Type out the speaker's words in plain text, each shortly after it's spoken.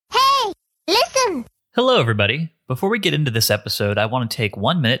Hello, everybody. Before we get into this episode, I want to take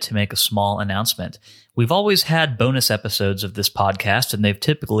 1 minute to make a small announcement. We've always had bonus episodes of this podcast, and they've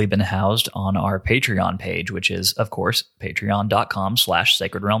typically been housed on our Patreon page, which is, of course,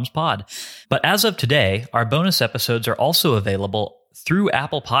 patreon.com/sacredrealmspod. But as of today, our bonus episodes are also available through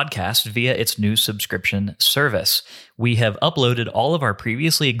Apple Podcasts via its new subscription service. We have uploaded all of our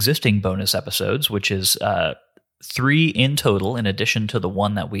previously existing bonus episodes, which is 3 in total, in addition to the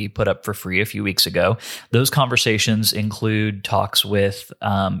one that we put up for free a few weeks ago. Those conversations include talks with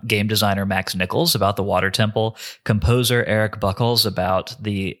game designer Max Nichols about the Water Temple, composer Eric Buckles about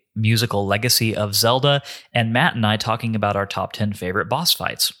the musical legacy of Zelda, and Matt and I talking about our top 10 favorite boss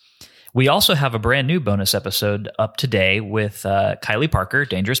fights. We also have a brand new bonus episode up today with Kylie Parker,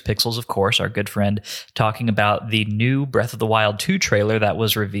 Dangerous Pixels, of course, our good friend, talking about the new Breath of the Wild 2 trailer that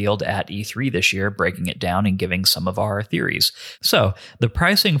was revealed at E3 this year, breaking it down and giving some of our theories. So the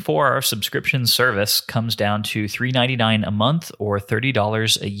pricing for our subscription service comes down to $3.99 a month or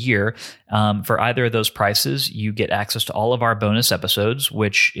 $30 a year. For either of those prices, you get access to all of our bonus episodes,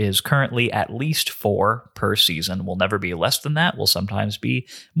 which is currently at least 4 per season. Will never be less than that. Will sometimes be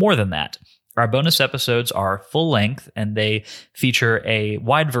more than that. Our bonus episodes are full length, and they feature a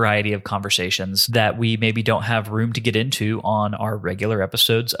wide variety of conversations that we maybe don't have room to get into on our regular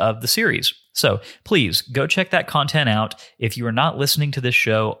episodes of the series. So please go check that content out. If you are not listening to this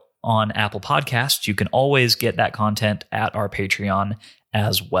show on Apple Podcasts, you can always get that content at our Patreon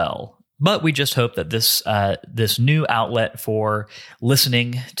as well. But we just hope that this new outlet for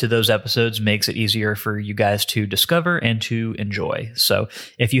listening to those episodes makes it easier for you guys to discover and to enjoy. So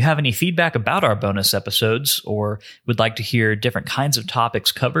if you have any feedback about our bonus episodes or would like to hear different kinds of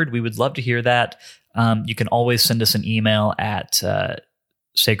topics covered, we would love to hear that. You can always send us an email at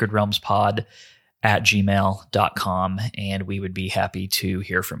sacredrealmspod@gmail.com, and we would be happy to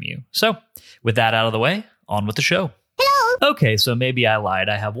hear from you. So with that out of the way, on with the show. Okay, so maybe I lied.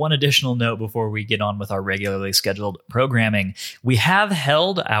 I have one additional note before we get on with our regularly scheduled programming. We have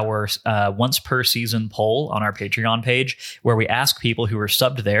held our once per season poll on our Patreon page where we ask people who are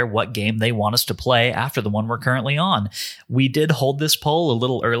subbed there what game they want us to play after the one we're currently on. We did hold this poll a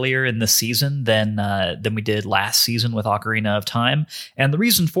little earlier in the season than we did last season with Ocarina of Time. And the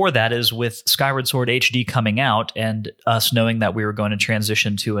reason for that is with Skyward Sword HD coming out and us knowing that we were going to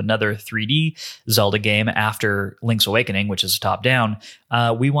transition to another 3D Zelda game after Link's Awakening, which is top-down,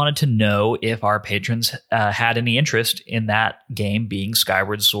 we wanted to know if our patrons had any interest in that game being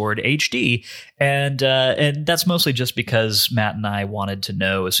Skyward Sword HD. And that's mostly just because Matt and I wanted to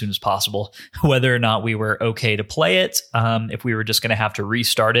know as soon as possible whether or not we were okay to play it, if we were just going to have to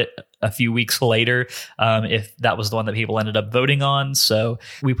restart it a few weeks later, if that was the one that people ended up voting on. So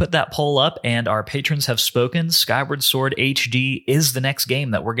we put that poll up, and our patrons have spoken. Skyward Sword HD is the next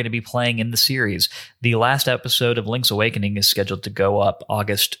game that we're going to be playing in the series. The last episode of Link's Awakening is scheduled to go up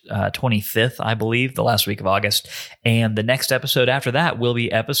August 25th, I believe, the last week of August. And the next episode after that will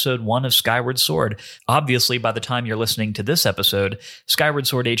be episode 1 of Skyward Sword. Obviously, by the time you're listening to this episode, Skyward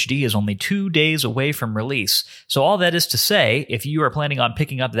Sword HD is only 2 days away from release. So all that is to say, if you are planning on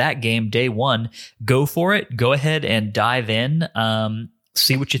picking up that game day one, go for it. Go ahead and dive in.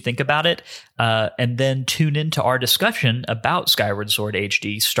 See what you think about it, and then tune into our discussion about Skyward Sword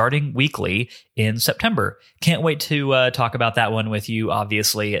HD starting weekly in September. Can't wait to talk about that one with you.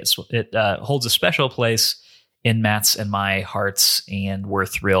 Obviously, it holds a special place in Matt's and my hearts, and we're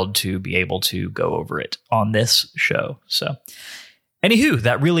thrilled to be able to go over it on this show. So, anywho,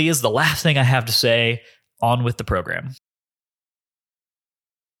 that really is the last thing I have to say. On with the program.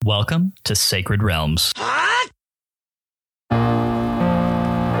 Welcome to Sacred Realms.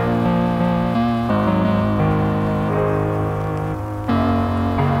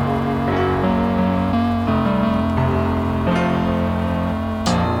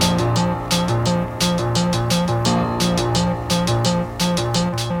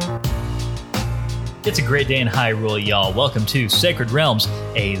 It's a great day in Hyrule, y'all. Welcome to Sacred Realms,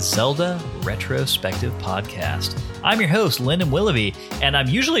 a Zelda retrospective podcast. I'm your host, Lyndon Willoughby, and I'm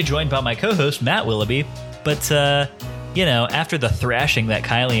usually joined by my co-host, Matt Willoughby. But, after the thrashing that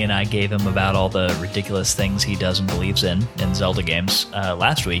Kylie and I gave him about all the ridiculous things he does and believes in Zelda games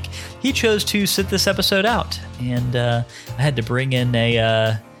last week, he chose to sit this episode out. And I had to bring in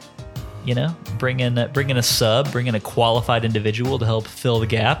a qualified individual to help fill the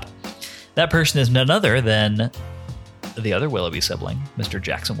gap. That person is none other than the other Willoughby sibling, Mr.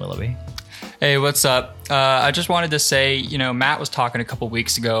 Jackson Willoughby. Hey, what's up? I just wanted to say, Matt was talking a couple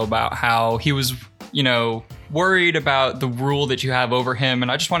weeks ago about how he was, worried about the rule that you have over him.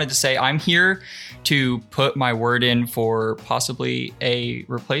 And I just wanted to say I'm here to put my word in for possibly a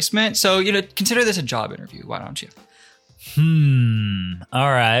replacement. So, consider this a job interview. Why don't you?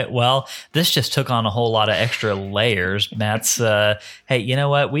 All right. Well, this just took on a whole lot of extra layers. Matt's, hey, you know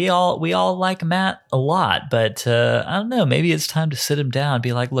what? We all like Matt a lot, but I don't know. Maybe it's time to sit him down and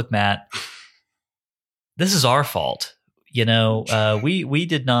be like, look, Matt, this is our fault. We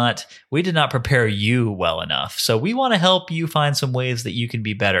did not prepare you well enough. So we want to help you find some ways that you can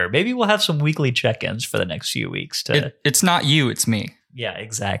be better. Maybe we'll have some weekly check-ins for the next few weeks. It's not you, it's me. Yeah,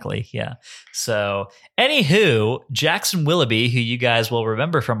 exactly. Yeah. So, anywho, Jackson Willoughby, who you guys will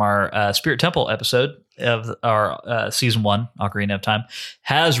remember from our Spirit Temple episode of our season 1, Ocarina of Time,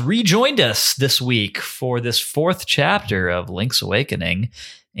 has rejoined us this week for this 4th chapter of Link's Awakening,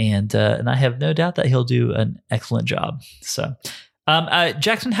 and I have no doubt that he'll do an excellent job. So,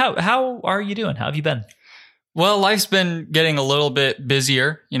 Jackson, how are you doing? How have you been? Well, life's been getting a little bit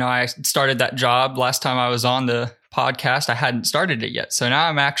busier. I started that job last time I was on the podcast. I hadn't started it yet. So now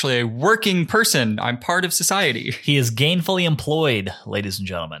I'm actually a working person. I'm part of society. He is gainfully employed, ladies and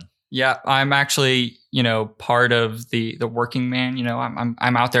gentlemen. Yeah, I'm actually, part of the working man.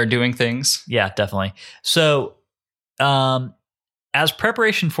 I'm out there doing things. Yeah, definitely. So, as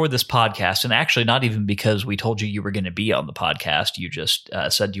preparation for this podcast, and actually not even because we told you were going to be on the podcast, you just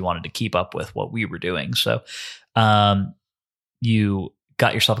said you wanted to keep up with what we were doing. So, you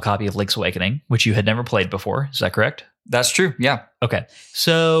got yourself a copy of Link's Awakening, which you had never played before. Is that correct? That's true. Yeah. Okay.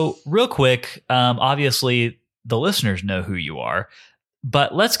 So real quick, obviously the listeners know who you are,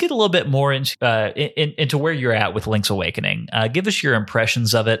 but let's get a little bit more into where you're at with Link's Awakening. Give us your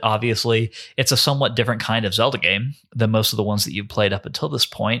impressions of it. Obviously, it's a somewhat different kind of Zelda game than most of the ones that you've played up until this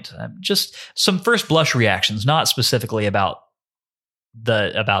point. Just some first blush reactions, not specifically about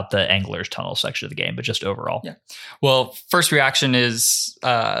the Angler's Tunnel section of the game, but just overall. Yeah. Well, first reaction is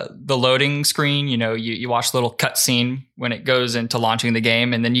the loading screen. You watch the little cutscene when it goes into launching the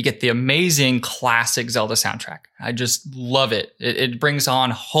game, and then you get the amazing classic Zelda soundtrack. I just love it. It brings on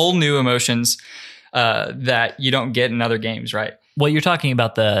whole new emotions that you don't get in other games, right? Well, you're talking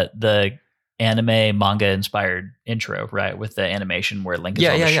about the anime manga inspired intro, right? With the animation where Link is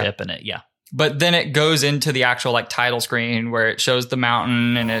on the ship and it. Yeah. But then it goes into the actual title screen where it shows the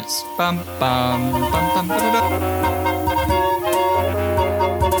mountain and it's bum bum bum bum ba-da-da.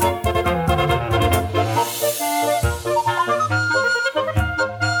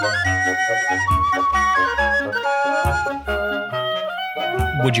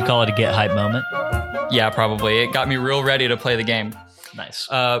 Would you call it a get hype moment? Yeah, probably. It got me real ready to play the game. Nice.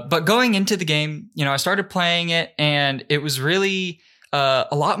 But going into the game, I started playing it and it was really a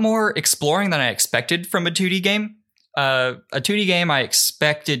lot more exploring than I expected from a 2D game. A 2D game I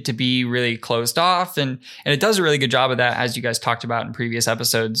expected to be really closed off, and it does a really good job of that, as you guys talked about in previous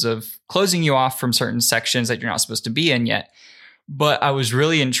episodes, of closing you off from certain sections that you're not supposed to be in yet. But I was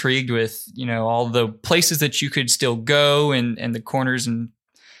really intrigued with, all the places that you could still go and the corners and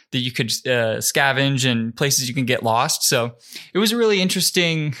that you could scavenge and places you can get lost. So it was a really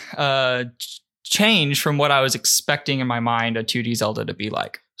interesting change from what I was expecting in my mind a 2D Zelda to be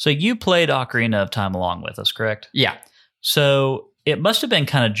like. So you played Ocarina of Time along with us, correct? Yeah. So it must have been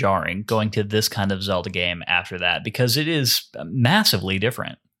kind of jarring going to this kind of Zelda game after that, because it is massively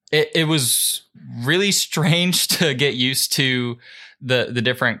different. It was really strange to get used to the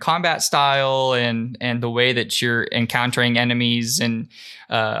different combat style and the way that you're encountering enemies, and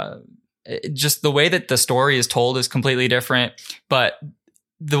just the way that the story is told is completely different. But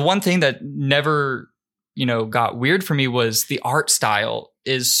the one thing that never, got weird for me was the art style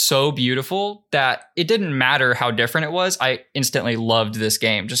is so beautiful that it didn't matter how different it was. I instantly loved this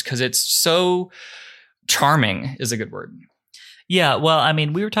game just because it's so charming is a good word. Yeah, well, I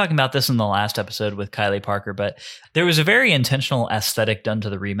mean, we were talking about this in the last episode with Kylie Parker, but there was a very intentional aesthetic done to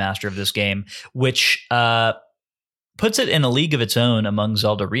the remaster of this game, which puts it in a league of its own among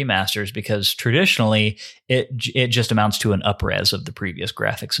Zelda remasters, because traditionally it just amounts to an up-res of the previous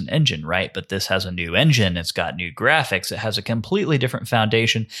graphics and engine, right? But this has a new engine, it's got new graphics, it has a completely different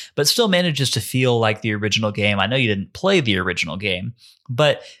foundation, but still manages to feel like the original game. I know you didn't play the original game,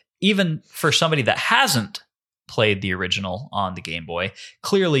 but even for somebody that hasn't played the original on the Game Boy,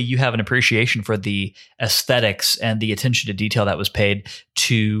 clearly you have an appreciation for the aesthetics and the attention to detail that was paid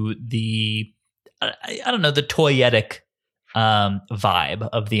to the I don't know, the toyetic vibe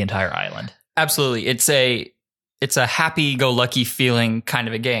of the entire island. Absolutely. It's a happy-go-lucky feeling kind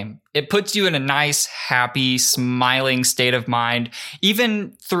of a game. It puts you in a nice, happy, smiling state of mind,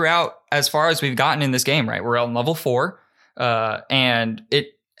 even throughout as far as we've gotten in this game, right? We're on level 4, and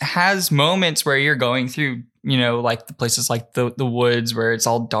it has moments where you're going through you know, like the places like the woods where it's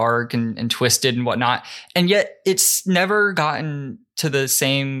all dark and twisted and whatnot. And yet it's never gotten to the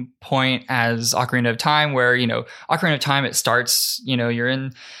same point as Ocarina of Time, where, you know, Ocarina of Time, it starts, you know, you're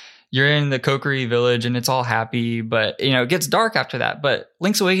in the Kokiri village and it's all happy, but, you know, it gets dark after that. But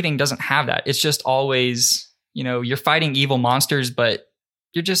Link's Awakening doesn't have that. It's just always, you know, you're fighting evil monsters, but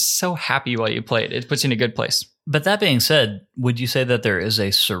you're just so happy while you play it. It puts you in a good place. But that being said, would you say that there is a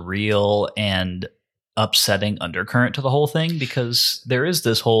surreal and upsetting undercurrent to the whole thing? Because there is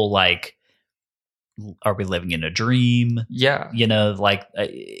this whole, like, are we living in a dream? Yeah. You know, like,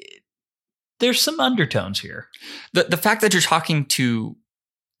 there's some undertones here. The fact that you're talking to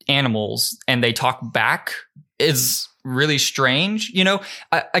animals and they talk back is really strange. You know,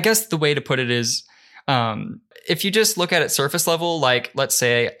 I guess the way to put it is, if you just look at it surface level, like, let's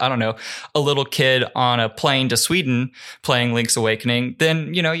say, I don't know, a little kid on a plane to Sweden playing Link's Awakening,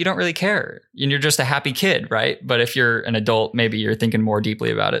 then, you know, you don't really care. You're just a happy kid, right? But if you're an adult, maybe you're thinking more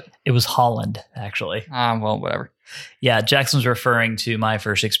deeply about it. It was Holland, actually. Well, whatever. Yeah, Jackson's referring to my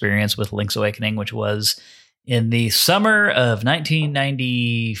first experience with Link's Awakening, which was in the summer of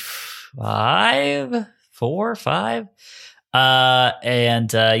 1995, 5.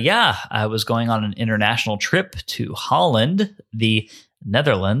 Yeah, I was going on an international trip to Holland, the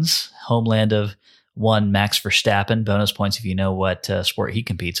Netherlands, homeland of one Max Verstappen. Bonus points if you know what sport he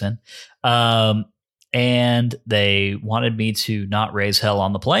competes in. And they wanted me to not raise hell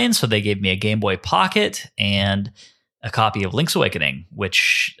on the plane, so they gave me a Game Boy Pocket and a copy of Link's Awakening,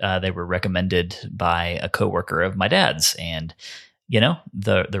 which they were recommended by a coworker of my dad's. And you know,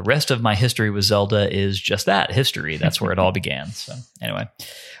 the rest of my history with Zelda is just that, history. That's where it all began. So anyway.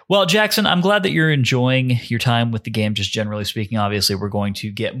 Well, Jackson, I'm glad that you're enjoying your time with the game, just generally speaking. Obviously, we're going to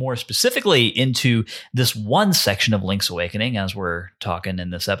get more specifically into this one section of Link's Awakening as we're talking in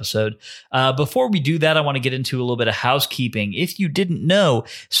this episode. Before we do that, I want to get into a little bit of housekeeping. If you didn't know,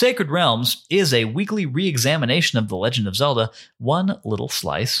 Sacred Realms is a weekly re-examination of The Legend of Zelda, one little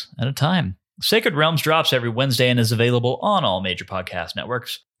slice at a time. Sacred Realms drops every Wednesday and is available on all major podcast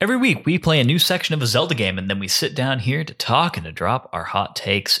networks. Every week, we play a new section of a Zelda game, and then we sit down here to talk and to drop our hot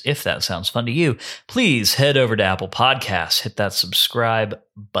takes. If that sounds fun to you, please head over to Apple Podcasts, hit that subscribe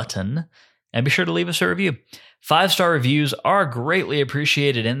button, and be sure to leave us a review. 5-star reviews are greatly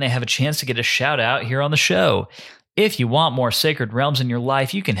appreciated, and they have a chance to get a shout out here on the show. If you want more Sacred Realms in your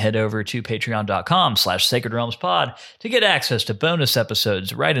life, you can head over to patreon.com/sacredrealmspod to get access to bonus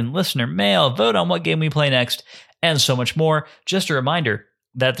episodes, write in listener mail, vote on what game we play next, and so much more. Just a reminder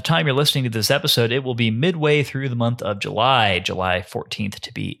that at the time you're listening to this episode, it will be midway through the month of July 14th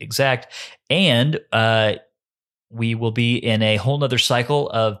to be exact, and we will be in a whole nother cycle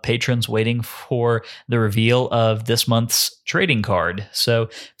of patrons waiting for the reveal of this month's trading card. So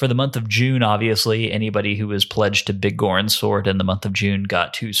for the month of June, obviously, anybody who was pledged to Big Goron's Sword in the month of June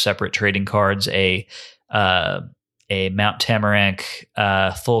got 2 separate trading cards, a Mount Tamarank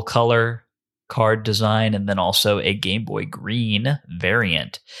full color card design, and then also a Game Boy Green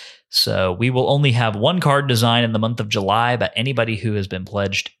variant. So we will only have 1 card design in the month of July, but anybody who has been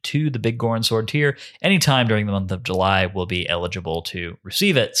pledged to the Big Goron Sword tier anytime during the month of July will be eligible to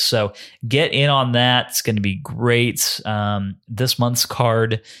receive it. So get in on that. It's going to be great. This month's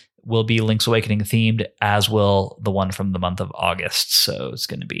card will be Link's Awakening themed, as will the one from the month of August. So it's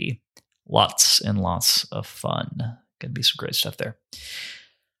going to be lots and lots of fun. Going to be some great stuff there.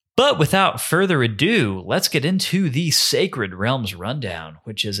 But without further ado, let's get into the Sacred Realms Rundown,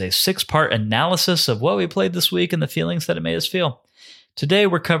 which is a 6-part analysis of what we played this week and the feelings that it made us feel. Today,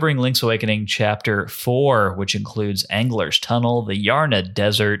 we're covering Link's Awakening Chapter 4, which includes Angler's Tunnel, the Yarna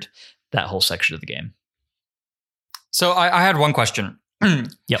Desert, that whole section of the game. So I had one question.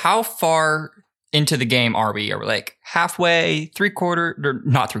 Yep. How far into the game are we? Are we like halfway, 3/4,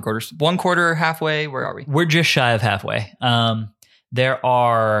 not 3/4, 1/4, halfway? Where are we? We're just shy of halfway. There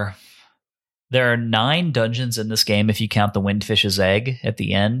are 9 dungeons in this game if you count the Windfish's Egg at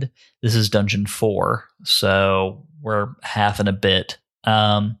the end. This is dungeon 4, so we're half and a bit.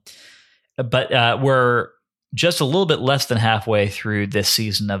 But we're just a little bit less than halfway through this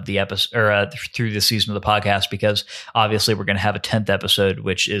season of the episode, or through this season of the podcast, because obviously we're going to have a 10th episode,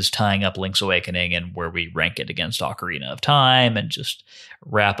 which is tying up Link's Awakening and where we rank it against Ocarina of Time and just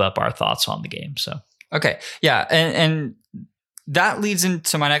wrap up our thoughts on the game. So okay, yeah, and that leads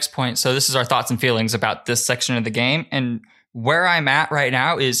into my next point. So this is our thoughts and feelings about this section of the game. And where I'm at right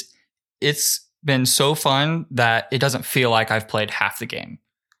now is it's been so fun that it doesn't feel like I've played half the game,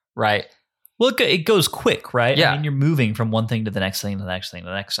 right? Well, it goes quick, right? Yeah. I mean, you're moving from one thing to the next thing, to the next thing, to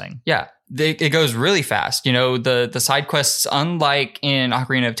the next thing. Yeah, it goes really fast. You know, the side quests, unlike in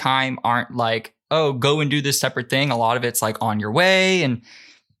Ocarina of Time, aren't like oh, go and do this separate thing. A lot of it's like on your way, and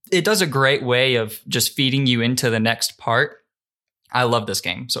it does a great way of just feeding you into the next part. I love this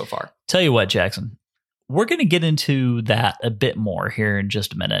game so far. Tell you what, Jackson, we're going to get into that a bit more here in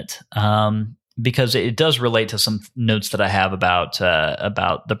just a minute, because it does relate to some notes that I have about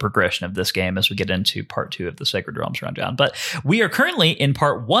the progression of this game as we get into part 2 of the Sacred Realms Rundown. But we are currently in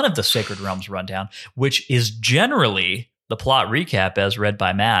part 1 of the Sacred Realms Rundown, which is generally the plot recap as read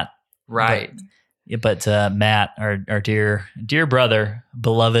by Matt. Right. But Matt, our dear brother,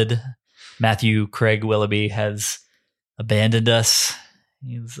 beloved Matthew Craig Willoughby, has abandoned us.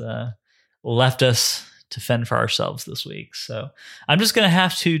 He's left us to fend for ourselves this week. So I'm just going to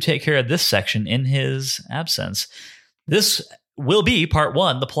have to take care of this section in his absence. This will be part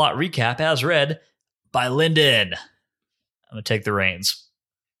 1, the plot recap as read by Lyndon. I'm going to take the reins.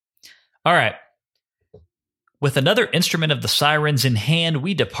 All right. With another instrument of the sirens in hand,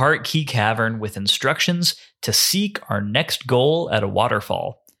 we depart Key Cavern with instructions to seek our next goal at a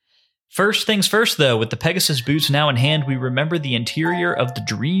waterfall. First things first, though, with the Pegasus boots now in hand, we remember the interior of the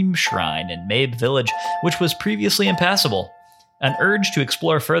Dream Shrine in Mabe Village, which was previously impassable. An urge to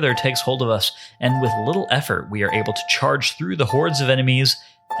explore further takes hold of us, and with little effort, we are able to charge through the hordes of enemies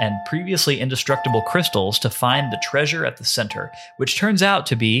and previously indestructible crystals to find the treasure at the center, which turns out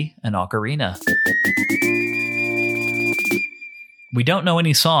to be an ocarina. We don't know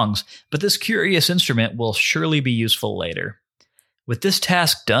any songs, but this curious instrument will surely be useful later. With this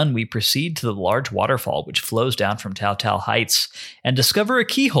task done, we proceed to the large waterfall which flows down from Tao Tao Heights, and discover a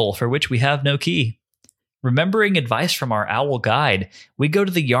keyhole for which we have no key. Remembering advice from our owl guide, we go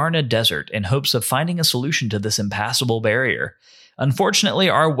to the Yarna Desert in hopes of finding a solution to this impassable barrier. Unfortunately,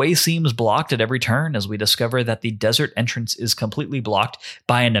 our way seems blocked at every turn as we discover that the desert entrance is completely blocked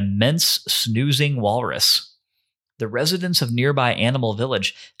by an immense snoozing walrus. The residents of nearby Animal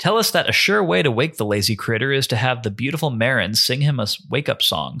Village tell us that a sure way to wake the lazy critter is to have the beautiful Marin sing him a wake-up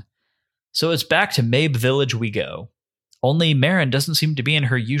song. So it's back to Mabe Village we go. Only Marin doesn't seem to be in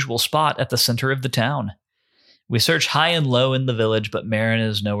her usual spot at the center of the town. We search high and low in the village, but Marin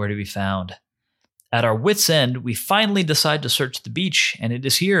is nowhere to be found. At our wits' end, we finally decide to search the beach, and it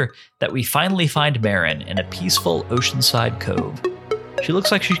is here that we finally find Marin in a peaceful oceanside cove. She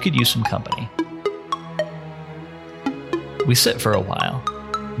looks like she could use some company. We sit for a while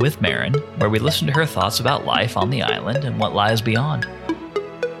with Marin, where we listen to her thoughts about life on the island and what lies beyond.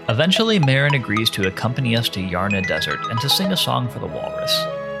 Eventually, Marin agrees to accompany us to Yarna Desert and to sing a song for the walrus.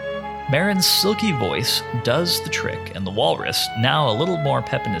 Marin's silky voice does the trick, and the walrus, now a little more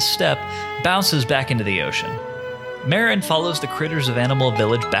pep in his step, bounces back into the ocean. Marin follows the critters of Animal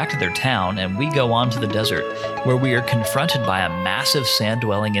Village back to their town, and we go on to the desert, where we are confronted by a massive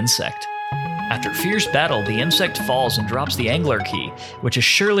sand-dwelling insect. After fierce battle, the insect falls and drops the angler key, which is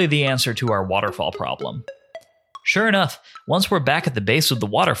surely the answer to our waterfall problem. Sure enough, once we're back at the base of the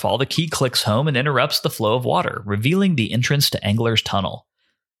waterfall, the key clicks home and interrupts the flow of water, revealing the entrance to Angler's Tunnel.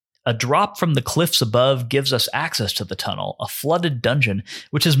 A drop from the cliffs above gives us access to the tunnel, a flooded dungeon,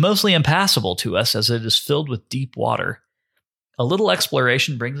 which is mostly impassable to us as it is filled with deep water. A little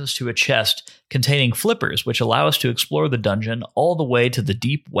exploration brings us to a chest containing flippers, which allow us to explore the dungeon all the way to the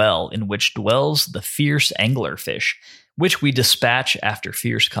deep well in which dwells the fierce anglerfish, which we dispatch after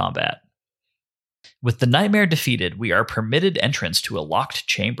fierce combat. With the nightmare defeated, we are permitted entrance to a locked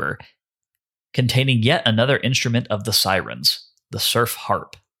chamber containing yet another instrument of the sirens, the surf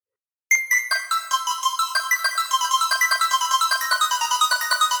harp.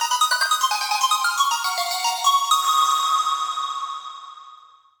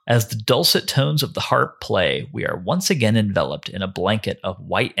 As the dulcet tones of the harp play, we are once again enveloped in a blanket of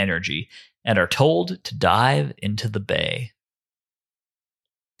white energy and are told to dive into the bay.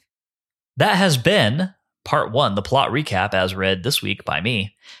 That has been Part 1, the plot recap as read this week by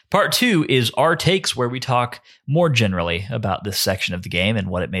me. Part 2 is our takes, where we talk more generally about this section of the game and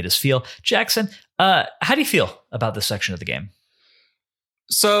what it made us feel. Jackson, how do you feel about this section of the game?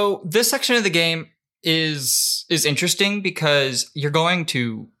 So this section of the game is interesting because you're going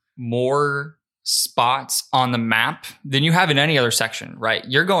to more spots on the map than you have in any other section, right?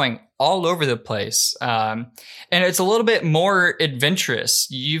 You're going all over the place. And it's a little bit more adventurous.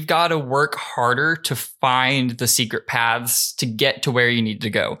 You've got to work harder to find the secret paths to get to where you need to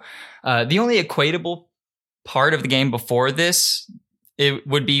go. The only equatable part of the game before this, it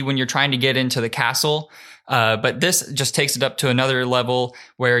would be when you're trying to get into the castle. But this just takes it up to another level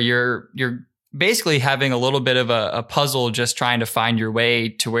where you're basically having a little bit of a puzzle, just trying to find your way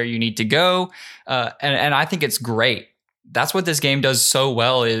to where you need to go. And I think it's great. That's what this game does so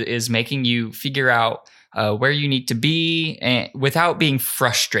well, is making you figure out where you need to be, and without being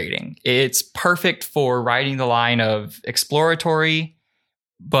frustrating. It's perfect for riding the line of exploratory,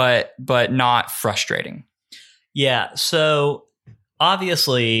 but not frustrating. Yeah. So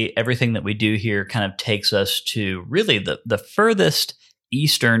obviously, everything that we do here kind of takes us to really the furthest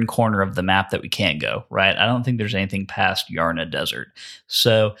eastern corner of the map that we can't go, right? I don't think there's anything past Yarna Desert.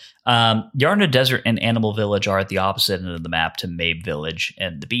 So Yarna Desert and Animal Village are at the opposite end of the map to Mabe Village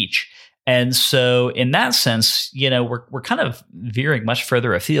and the beach. And so in that sense, we're kind of veering much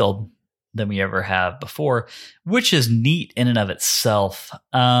further afield than we ever have before, which is neat in and of itself.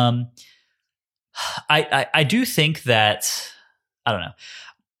 I do think that, I don't know.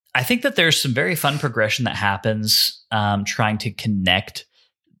 I think that there's some very fun progression that happens trying to connect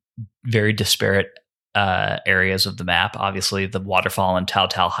very disparate areas of the map. Obviously, the waterfall and Tao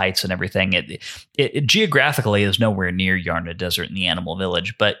Tao Heights and everything, it geographically is nowhere near Yarna Desert and the Animal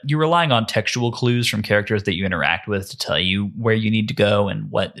Village, but you're relying on textual clues from characters that you interact with to tell you where you need to go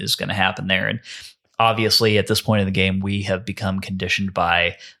and what is going to happen there. And obviously, at this point in the game, we have become conditioned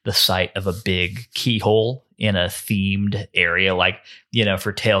by the sight of a big keyhole in a themed area. Like,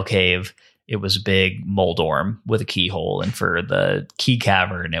 for Tail Cave, it was a big Moldorm with a keyhole. And for the Key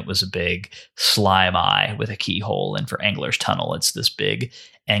Cavern, it was a big slime eye with a keyhole. And for Angler's Tunnel, it's this big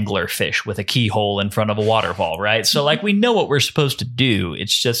angler fish with a keyhole in front of a waterfall, right? So like we know what we're supposed to do.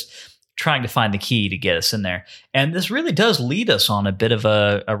 It's just trying to find the key to get us in there. And this really does lead us on a bit of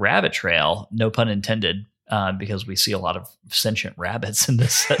a rabbit trail, no pun intended, because we see a lot of sentient rabbits in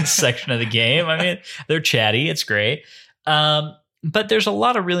this section of the game. I mean, they're chatty. It's great. But there's a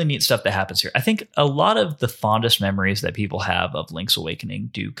lot of really neat stuff that happens here. I think a lot of the fondest memories that people have of Link's Awakening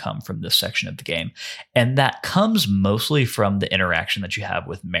do come from this section of the game. And that comes mostly from the interaction that you have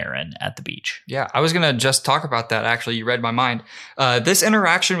with Marin at the beach. Yeah, I was going to just talk about that, actually. You read my mind. This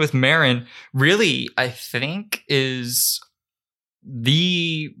interaction with Marin really, I think, is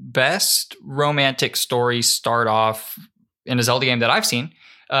the best romantic story start off in a Zelda game that I've seen.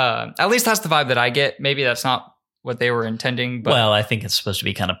 At least that's the vibe that I get. Maybe that's not what they were intending. But well, I think it's supposed to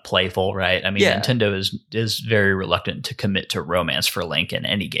be kind of playful, right? I mean, yeah. Nintendo is very reluctant to commit to romance for Link in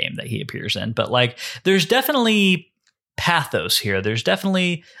any game that he appears in. But like, there's definitely pathos here. There's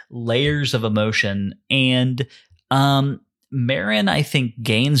definitely layers of emotion. And Marin, I think,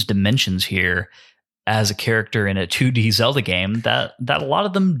 gains dimensions here as a character in a 2D Zelda game that a lot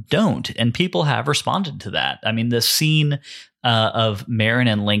of them don't. And people have responded to that. I mean, the scene of Marin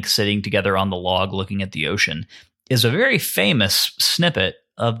and Link sitting together on the log looking at the ocean is a very famous snippet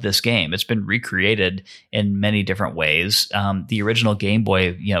of this game. It's been recreated in many different ways. The original Game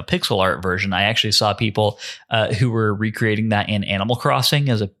Boy, pixel art version, I actually saw people who were recreating that in Animal Crossing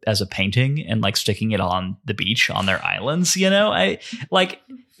as a painting and like sticking it on the beach on their islands.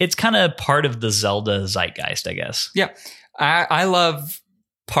 It's kind of part of the Zelda zeitgeist, I guess. Yeah, I love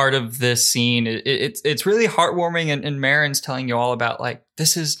part of this scene. It's really heartwarming, and Marin's telling you all about like,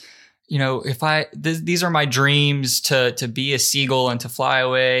 this is, these are my dreams to be a seagull and to fly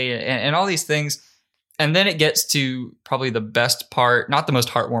away and all these things. And then it gets to probably the best part, not the most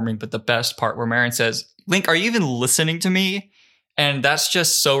heartwarming, but the best part where Marin says, Link, are you even listening to me? And that's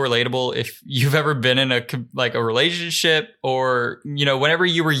just so relatable if you've ever been in a relationship or, whenever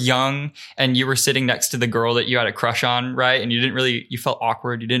you were young and you were sitting next to the girl that you had a crush on, right? And you felt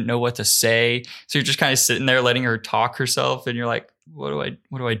awkward. You didn't know what to say. So you're just kind of sitting there letting her talk herself. And you're like, what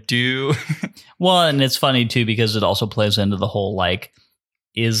do I do? Well, and it's funny too, because it also plays into the whole, like,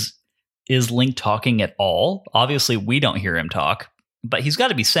 is Link talking at all? Obviously we don't hear him talk, but he's got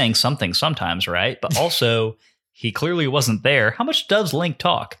to be saying something sometimes, right? But also he clearly wasn't there. How much does Link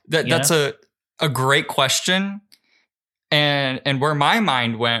talk? That's a great question. And where my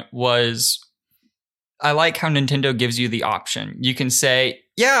mind went was, I like how Nintendo gives you the option. You can say,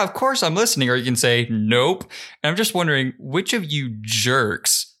 yeah, of course I'm listening. Or you can say, nope. And I'm just wondering, which of you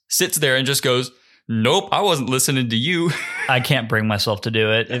jerks sits there and just goes, nope, I wasn't listening to you. I can't bring myself to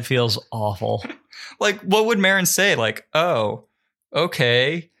do it. It feels awful. Like, what would Marin say? Like, oh,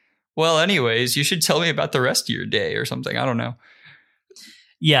 okay. Well, anyways, you should tell me about the rest of your day or something. I don't know.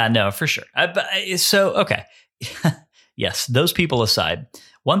 Yeah, no, for sure. Okay. Yes, those people aside,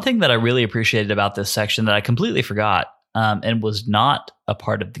 one thing that I really appreciated about this section that I completely forgot and was not a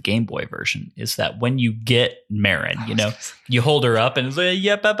part of the Game Boy version is that when you get Marin, you hold her up and it's like,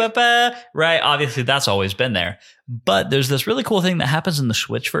 yep, right? Obviously, that's always been there. But there's this really cool thing that happens in the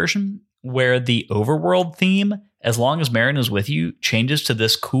Switch version where the overworld theme, as long as Marin is with you, changes to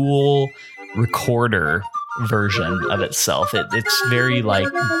this cool recorder version of itself. It's very like,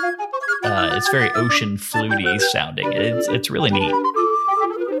 it's very ocean fluty sounding. It's really neat.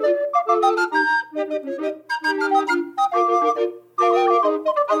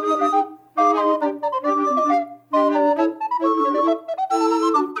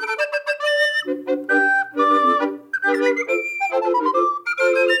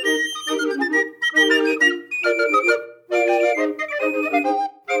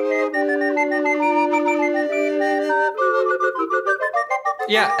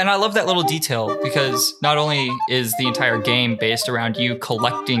 Yeah, and I love that little detail because not only is the entire game based around you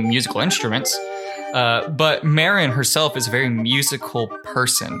collecting musical instruments, but Marin herself is a very musical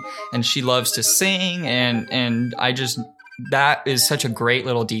person, and she loves to sing, and that is such a great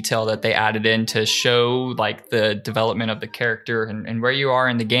little detail that they added in to show like the development of the character and where you are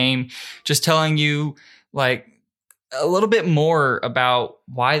in the game, just telling you like a little bit more about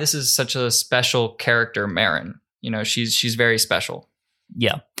why this is such a special character, Marin. You know, she's very special.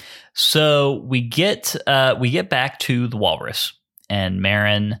 Yeah. So we get back to the walrus, and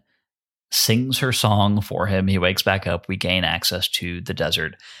Marin sings her song for him. He wakes back up. We gain access to the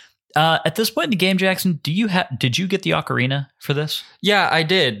desert. At this point in the game, Jackson, did you get the ocarina for this? Yeah, I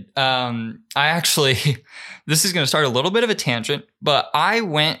did. I actually, this is going to start a little bit of a tangent, but I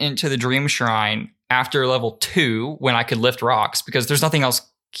went into the Dream Shrine after level 2 when I could lift rocks because there's nothing else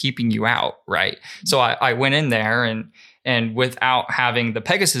keeping you out, right? So I went in there and without having the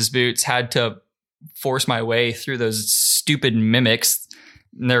Pegasus boots, had to force my way through those stupid mimics.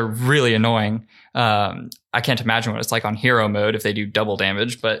 They're really annoying. I can't imagine what it's like on hero mode if they do double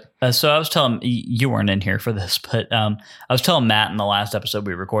damage. But so I was telling you weren't in here for this, but I was telling Matt in the last episode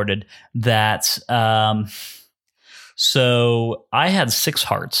we recorded that. So I had 6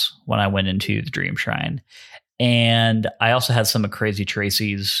 hearts when I went into the Dream Shrine, and I also had some of Crazy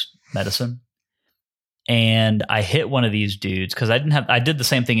Tracy's medicine. And I hit one of these dudes because I did the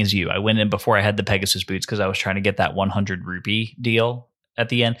same thing as you. I went in before I had the Pegasus boots because I was trying to get that 100 rupee deal at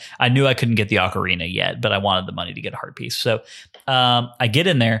the end. I knew I couldn't get the ocarina yet, but I wanted the money to get a heart piece. So I get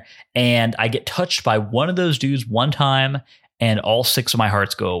in there and I get touched by one of those dudes one time, and all 6 of my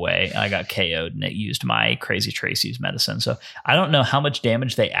hearts go away. I got KO'd, and it used my Crazy Tracy's medicine. So I don't know how much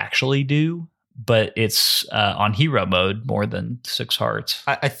damage they actually do, but it's on hero mode more than 6 hearts.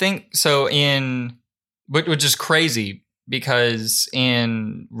 I think so which is crazy because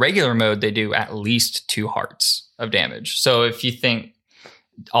in regular mode, they do at least 2 hearts of damage. So if you think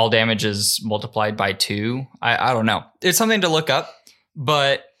all damage is multiplied by 2, I don't know. It's something to look up.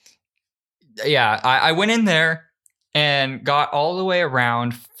 But yeah, I went in there and got all the way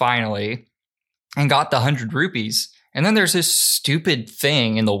around finally and got the 100 rupees. And then there's this stupid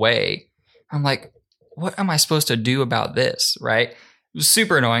thing in the way. I'm like, what am I supposed to do about this? Right? It was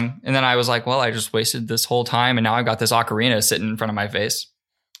super annoying. And then I was like, well, I just wasted this whole time. And now I've got this ocarina sitting in front of my face.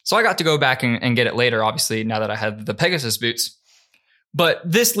 So I got to go back and get it later, obviously, now that I had the Pegasus boots. But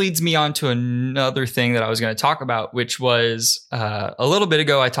this leads me on to another thing that I was going to talk about, which was a little bit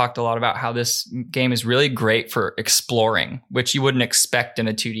ago, I talked a lot about how this game is really great for exploring, which you wouldn't expect in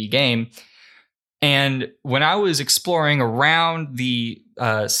a 2D game. And when I was exploring around the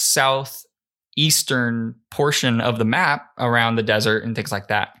southeastern portion of the map, around the desert and things like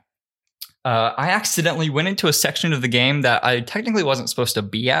that, I accidentally went into a section of the game that I technically wasn't supposed to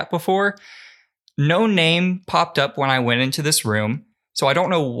be at before. No name popped up when I went into this room. So I don't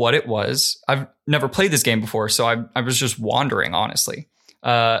know what it was. I've never played this game before, so I was just wandering, honestly.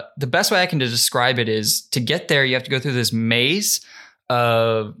 The best way I can describe it is to get there, you have to go through this maze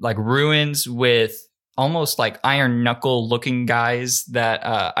of like ruins with almost like iron knuckle looking guys that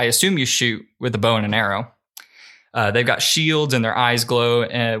I assume you shoot with a bow and an arrow. They've got shields and their eyes glow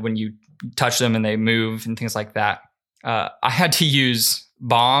when you touch them and they move and things like that. I had to use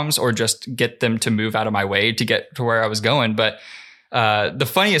bombs or just get them to move out of my way to get to where I was going, but the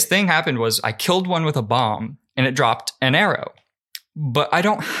funniest thing happened was I killed one with a bomb and it dropped an arrow, but I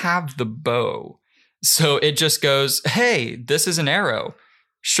don't have the bow. So it just goes, hey, this is an arrow.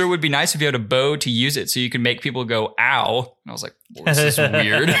 Sure would be nice if you had a bow to use it so you could make people go, ow. And I was like, well, this is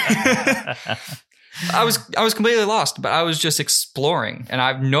weird. I was completely lost, but I was just exploring and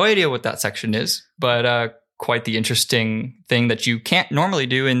I have no idea what that section is, but quite the interesting thing that you can't normally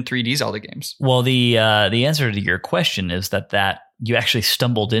do in 3D Zelda games. Well, the answer to your question is that you actually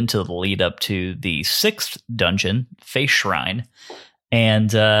stumbled into the lead up to the 6th dungeon, Face Shrine.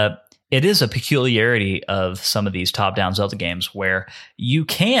 And it is a peculiarity of some of these top-down Zelda games where you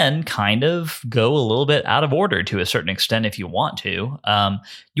can kind of go a little bit out of order to a certain extent if you want to.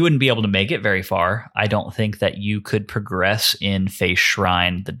 You wouldn't be able to make it very far. I don't think that you could progress in Face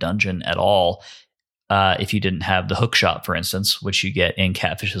Shrine, the dungeon, at all if you didn't have the hook shot, for instance, which you get in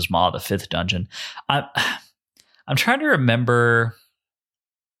Catfish's Maw, the 5th dungeon. I'm trying to remember.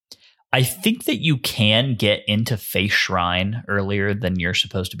 I think that you can get into Face Shrine earlier than you're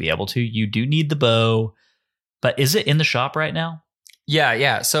supposed to be able to. You do need the bow, but is it in the shop right now?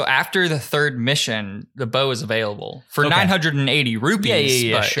 Yeah. So after the third mission, the bow is available for Okay. 980 rupees.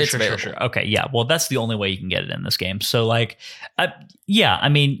 Yeah. But Sure, it's available. sure. Okay, yeah. Well, that's the only way you can get it in this game. So, like, I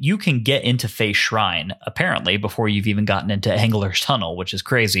mean, you can get into Face Shrine, apparently, before you've even gotten into Angler's Tunnel, which is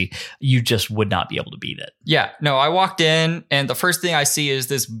crazy. You just would not be able to beat it. Yeah. No, I walked in and the first thing I see is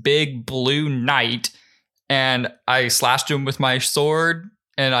this big blue knight, and I slashed him with my sword,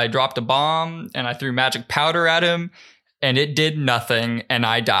 and I dropped a bomb, and I threw magic powder at him, and it did nothing, and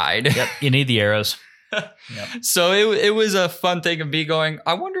I died. Yep, you need the arrows. So it was a fun thing of me going,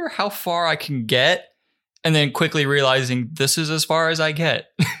 I wonder how far I can get, and then quickly realizing this is as far as I get.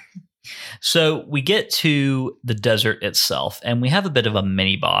 So we get to the desert itself, and we have a bit of a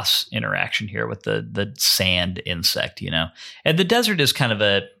mini boss interaction here with the sand insect, And the desert is kind of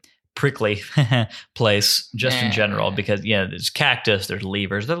a prickly place just in general because, there's cactus, there's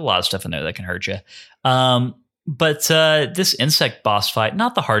levers, there's a lot of stuff in there that can hurt you. But this insect boss fight,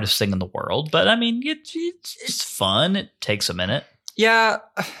 not the hardest thing in the world, but I mean, it's fun. It takes a minute. Yeah,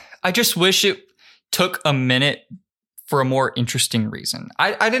 I just wish it took a minute for a more interesting reason.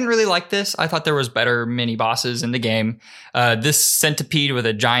 I didn't really like this. I thought there was better mini bosses in the game. This centipede with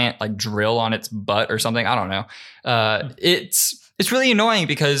a giant like drill on its butt or something. I don't know. It's really annoying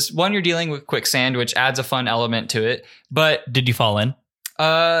because one, you're dealing with quicksand, which adds a fun element to it. But did you fall in?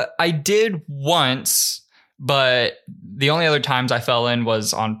 I did once, but the only other times I fell in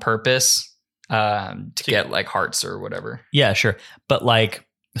was on purpose to get like hearts or whatever. Yeah, sure. But like,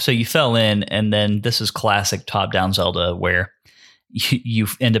 so you fell in, and then this is classic top-down Zelda where you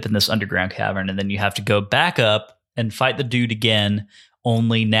end up in this underground cavern, and then you have to go back up and fight the dude again,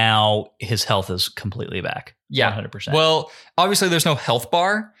 only now his health is completely back. Yeah. 100%. Well, obviously there's no health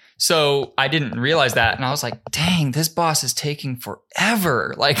bar, so I didn't realize that, and I was like, dang, this boss is taking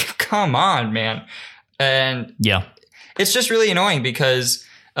forever. Like, come on, man. And yeah, it's just really annoying because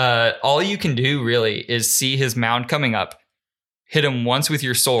all you can do really is see his mound coming up, hit him once with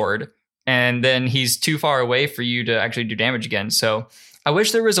your sword, and then he's too far away for you to actually do damage again. So I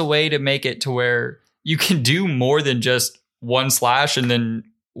wish there was a way to make it to where you can do more than just one slash and then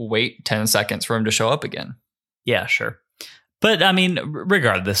wait 10 seconds for him to show up again. Yeah, sure. But I mean,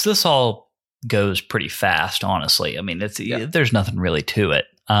 regardless, this all goes pretty fast, honestly. I mean, there's nothing really to it.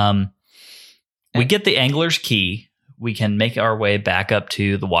 We get the Angler's Key. We can make our way back up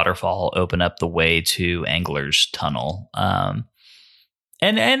to the waterfall, open up the way to Angler's Tunnel.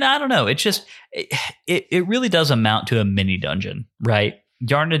 And I don't know, it really does amount to a mini dungeon, right?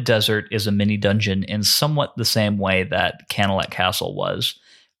 Yarna Desert is a mini dungeon in somewhat the same way that Canalet Castle was.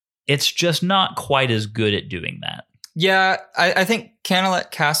 It's just not quite as good at doing that. Yeah, I think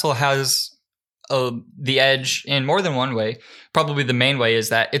Canalet Castle has the edge in more than one way. Probably the main way is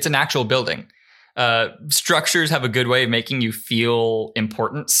that it's an actual building. Structures have a good way of making you feel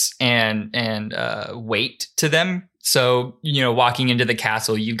importance and weight to them. So, walking into the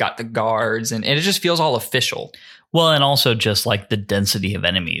castle, you've got the guards and it just feels all official. Well, and also just like the density of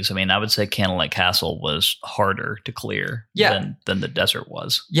enemies. I mean, I would say Canalet Castle was harder to clear than the desert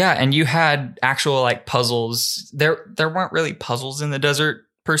was. Yeah, and you had actual like puzzles. There weren't really puzzles in the desert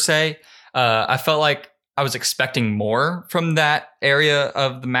per se. I felt like I was expecting more from that area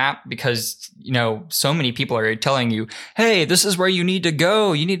of the map because, so many people are telling you, hey, this is where you need to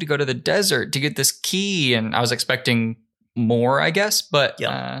go. You need to go to the desert to get this key. And I was expecting more, I guess. But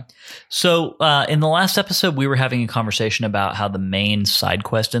So in the last episode, we were having a conversation about how the main side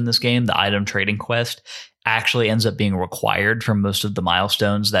quest in this game, the item trading quest, actually ends up being required for most of the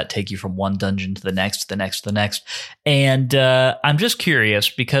milestones that take you from one dungeon to the next. And I'm just curious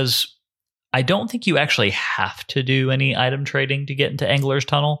because I don't think you actually have to do any item trading to get into Angler's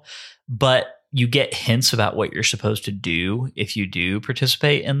Tunnel, but you get hints about what you're supposed to do if you do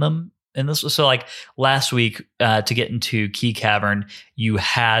participate in them. In this, so like last week, to get into Key Cavern, you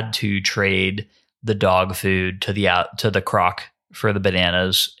had to trade the dog food to the croc for the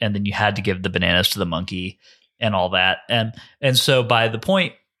bananas, and then you had to give the bananas to the monkey and all that. And so by the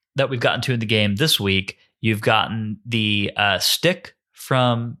point that we've gotten to in the game this week, you've gotten the stick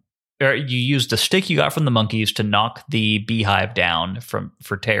from. Or you used the stick you got from the monkeys to knock the beehive down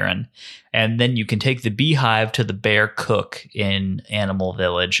for Terran, and then you can take the beehive to the bear cook in Animal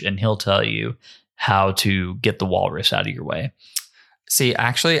Village, and he'll tell you how to get the walrus out of your way. See,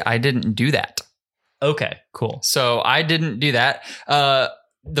 actually, I didn't do that. Okay, cool. So I didn't do that.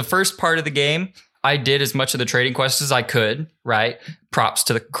 The first part of the game, I did as much of the trading quests as I could, right? Props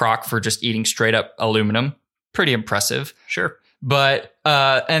to the croc for just eating straight up aluminum. Pretty impressive. Sure. But,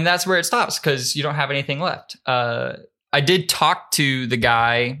 and that's where it stops because you don't have anything left. I did talk to the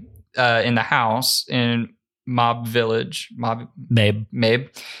guy in the house in Mabe Village. Mabe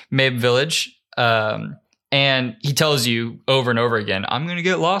Village. And he tells you over and over again, I'm going to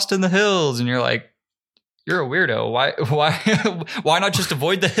get lost in the hills. And you're like, you're a weirdo. Why not just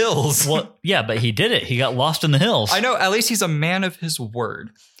avoid the hills? Well, yeah, but he did it. He got lost in the hills. I know. At least he's a man of his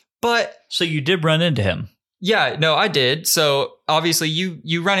word. But so you did run into him. Yeah, no, I did. So obviously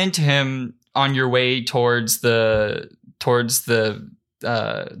you run into him on your way towards the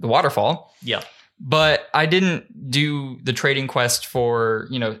waterfall. Yeah. But I didn't do the trading quest for,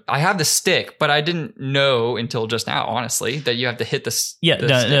 I have the stick, but I didn't know until just now, honestly, that you have to hit the stick.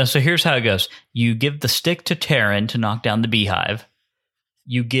 No, so here's how it goes. You give the stick to Terran to knock down the beehive.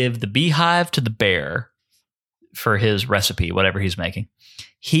 You give the beehive to the bear for his recipe, whatever he's making.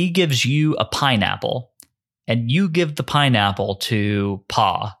 He gives you a pineapple, and you give the pineapple to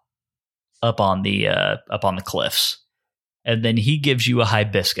Pa up on the cliffs. And then he gives you a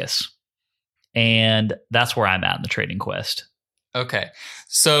hibiscus. And that's where I'm at in the trading quest. Okay.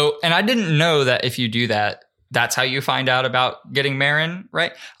 So, and I didn't know that if you do that, that's how you find out about getting Marin,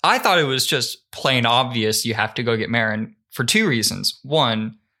 right? I thought it was just plain obvious you have to go get Marin for two reasons.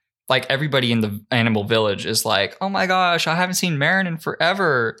 One, like everybody in the animal village is like, oh my gosh, I haven't seen Marin in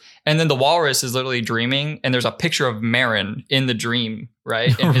forever. And then the walrus is literally dreaming and there's a picture of Marin in the dream,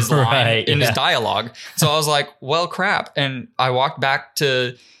 right? In his line, his dialogue. So I was like, well, crap. And I walked back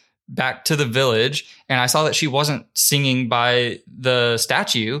to the village and I saw that she wasn't singing by the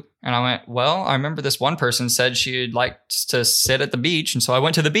statue. And I went, well, I remember this one person said she'd like to sit at the beach. And so I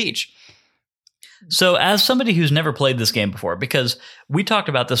went to the beach. So as somebody who's never played this game before, because we talked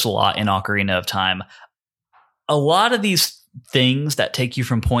about this a lot in Ocarina of Time, a lot of these things that take you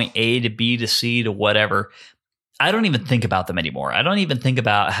from point A to B to C to whatever, I don't even think about them anymore. I don't even think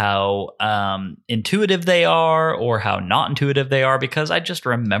about how intuitive they are or how not intuitive they are because I just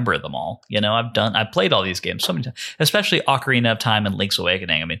remember them all. I've played all these games so many times, especially Ocarina of Time and Link's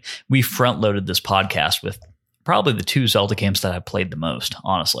Awakening. I mean, we front loaded this podcast with probably the two Zelda games that I've played the most,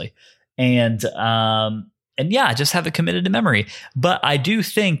 honestly. And yeah, I just have it committed to memory. But I do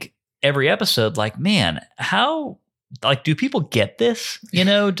think every episode, like, man, how do people get this?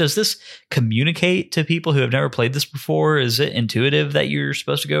 Does this communicate to people who have never played this before? Is it intuitive that you're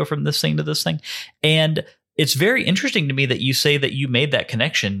supposed to go from this thing to this thing? And it's very interesting to me that you say that you made that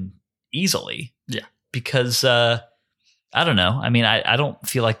connection easily. Yeah. Because I don't know. I mean, I don't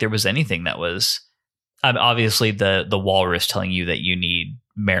feel like there was anything that was obviously the walrus telling you that you need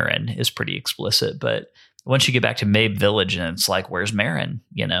Marin is pretty explicit, but once you get back to Mabe Village and it's like, where's Marin?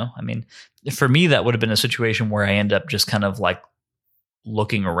 I mean, for me, that would have been a situation where I end up just kind of like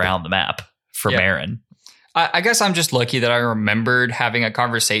looking around the map for Marin. I guess I'm just lucky that I remembered having a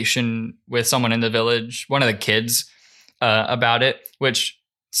conversation with someone in the village, one of the kids, about it, which,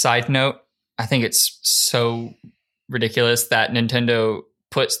 side note, I think it's so ridiculous that Nintendo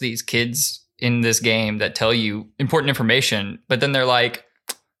puts these kids in this game that tell you important information, but then they're like,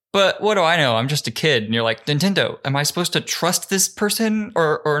 but what do I know? I'm just a kid. And you're like, Nintendo, am I supposed to trust this person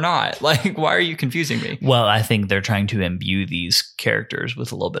or not? Like, why are you confusing me? Well, I think they're trying to imbue these characters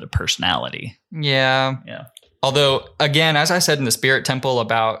with a little bit of personality. Yeah. Although, again, as I said in the Spirit Temple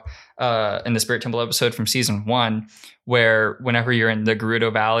in the Spirit Temple episode from season 1, where whenever you're in the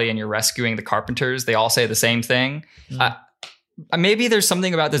Gerudo Valley and you're rescuing the carpenters, they all say the same thing. Maybe there's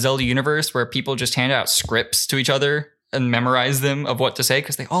something about the Zelda universe where people just hand out scripts to each other and memorize them of what to say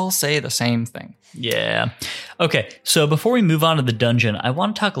because they all say the same thing. Yeah. Okay, so before we move on to the dungeon, I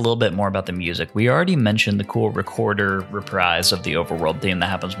want to talk a little bit more about the music. We already mentioned the cool recorder reprise of the overworld theme that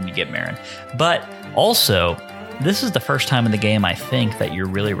happens when you get Marin. But also, this is the first time in the game, I think, that you're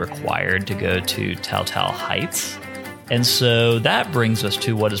really required to go to Tal Tal Heights. And so that brings us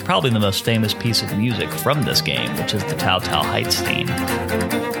to what is probably the most famous piece of music from this game, which is the Tal Tal Heights theme.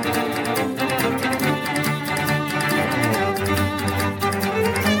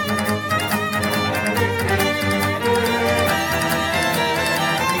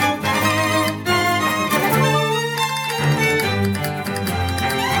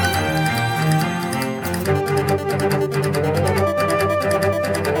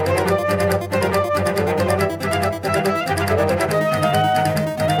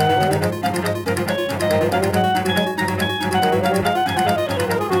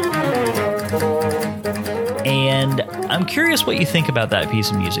 I'm curious what you think about that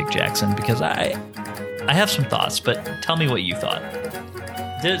piece of music, Jackson, because I have some thoughts, but tell me what you thought.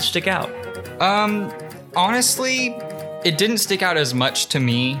 Did it stick out? Honestly, it didn't stick out as much to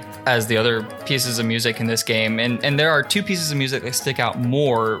me as the other pieces of music in this game. And there are two pieces of music that stick out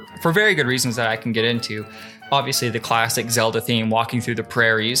more for very good reasons that I can get into. Obviously, the classic Zelda theme, Walking Through the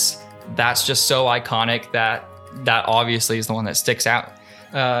Prairies, that's just so iconic that obviously is the one that sticks out.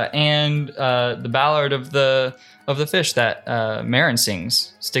 And the Ballad of the Fish that Marin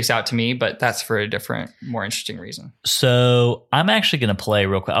sings sticks out to me, but that's for a different, more interesting reason. So I'm actually going to play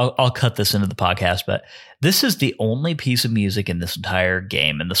real quick. I'll cut this into the podcast, but this is the only piece of music in this entire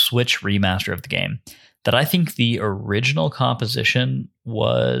game, in the Switch remaster of the game, that I think the original composition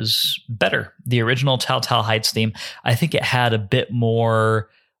was better. The original Telltale Heights theme, I think it had a bit more,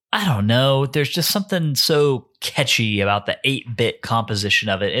 I don't know, there's just something so catchy about the 8-bit composition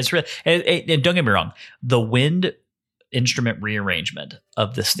of it. It's really, and don't get me wrong, the wind instrument rearrangement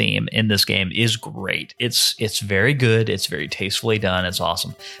of this theme in this game is great. It's very good. It's very tastefully done. It's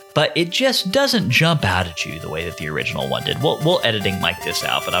awesome. But it just doesn't jump out at you the way that the original one did. We'll editing mic this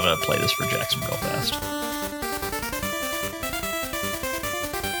out, but I'm going to play this for Jackson real fast.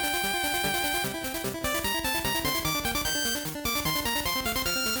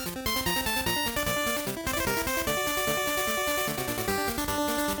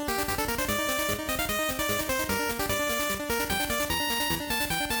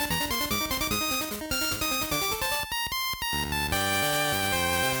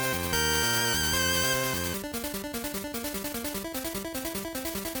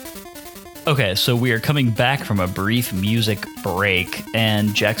 Okay, so we are coming back from a brief music break,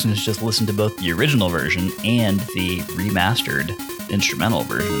 and Jackson has just listened to both the original version and the remastered instrumental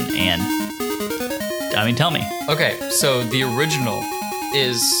version. And I mean, tell me. Okay, so the original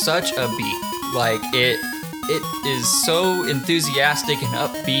is such a beat. Like it is so enthusiastic and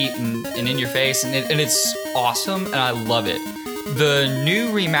upbeat and in your face, and it's awesome, and I love it. The new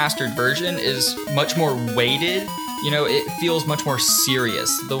remastered version is much more weighted. You know, it feels much more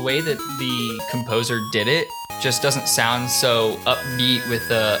serious. The way that the composer did it just doesn't sound so upbeat with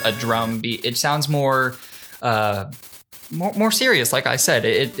a drum beat. It sounds more serious. Like I said,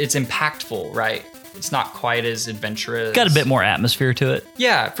 it's impactful, right? It's not quite as adventurous. Got a bit more atmosphere to it.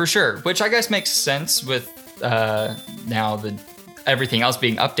 Yeah, for sure. Which I guess makes sense with now everything else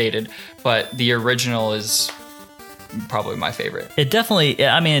being updated. But the original is probably my favorite. It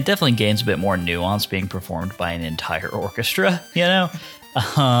definitely gains a bit more nuance being performed by an entire orchestra, you know?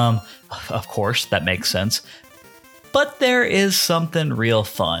 Of course, that makes sense. But there is something real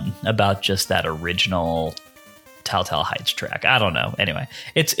fun about just that original Telltale Heights track. I don't know. Anyway,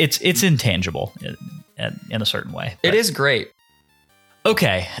 it's intangible in a certain way. It is great.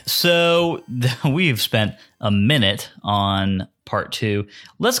 Okay, so we've spent a minute on part 2.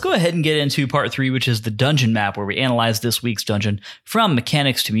 Let's go ahead and get into part 3, which is the dungeon map, where we analyze this week's dungeon from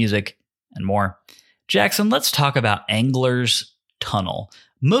mechanics to music and more. Jackson, let's talk about Angler's Tunnel,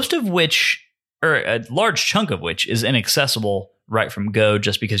 most of which, or a large chunk of which, is inaccessible right from go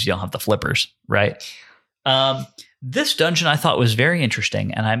just because you don't have the flippers, right? This dungeon I thought was very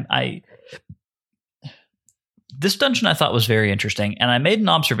interesting, and I made an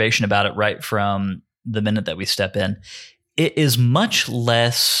observation about it right from the minute that we step in. It is much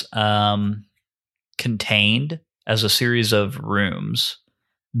less contained as a series of rooms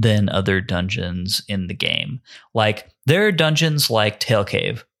than other dungeons in the game. Like, there are dungeons like Tail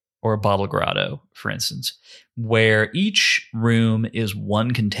Cave or Bottle Grotto, for instance, where each room is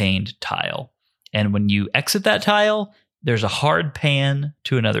one contained tile. And when you exit that tile, there's a hard pan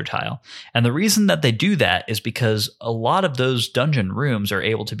to another tile. And the reason that they do that is because a lot of those dungeon rooms are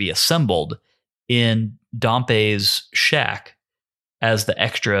able to be assembled in Dompe's shack as the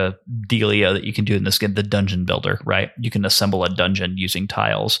extra dealio that you can do in this game, the dungeon builder, right? You can assemble a dungeon using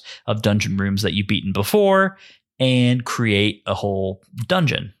tiles of dungeon rooms that you've beaten before and create a whole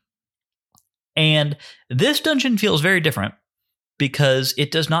dungeon. And this dungeon feels very different because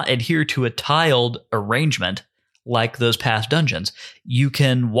it does not adhere to a tiled arrangement like those past dungeons. You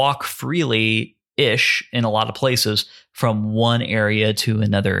can walk freely-ish in a lot of places from one area to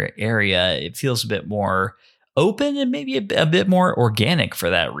another area. It feels a bit more open and maybe a bit more organic for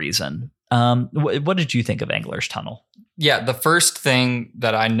that reason. What did you think of Angler's Tunnel? Yeah, the first thing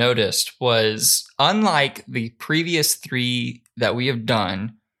that I noticed was, unlike the previous 3 that we have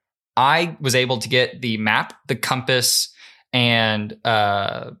done, I was able to get the map, the compass, and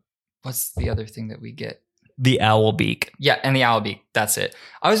what's the other thing that we get? The owl beak. Yeah, and the owl beak. That's it.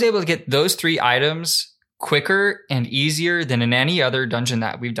 I was able to get those 3 items quicker and easier than in any other dungeon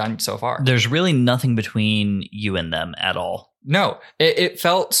that we've done so far. There's really nothing between you and them at all. No, it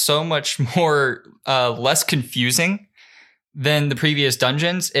felt so much more less confusing than the previous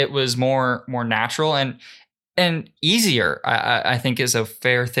dungeons. It was more natural and easier, I think is a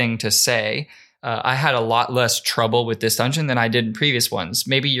fair thing to say. I had a lot less trouble with this dungeon than I did in previous ones.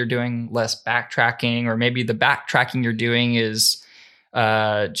 Maybe you're doing less backtracking, or maybe the backtracking you're doing is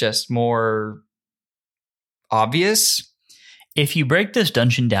just more obvious. If you break this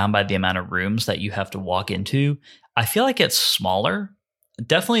dungeon down by the amount of rooms that you have to walk into, I feel like it's smaller.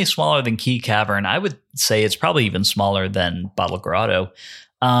 Definitely smaller than Key Cavern. I would say it's probably even smaller than Bottle Grotto.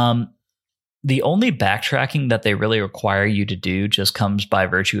 The only backtracking that they really require you to do just comes by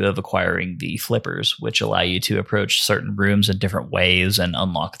virtue of acquiring the flippers, which allow you to approach certain rooms in different ways and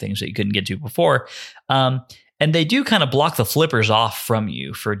unlock things that you couldn't get to before. And they do kind of block the flippers off from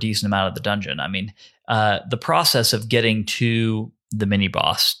you for a decent amount of the dungeon. I mean, the process of getting to the mini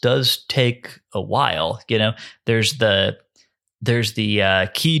boss does take a while. You know, there's the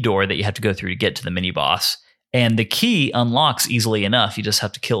key door that you have to go through to get to the mini boss, and the key unlocks easily enough. You just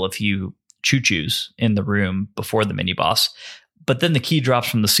have to kill a few choo-choos in the room before the mini boss. But then the key drops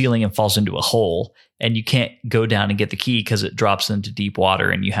from the ceiling and falls into a hole, and you can't go down and get the key because it drops into deep water,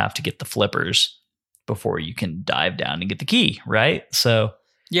 and you have to get the flippers before you can dive down and get the key, right? So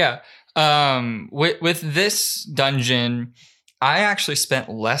yeah. With this dungeon, I actually spent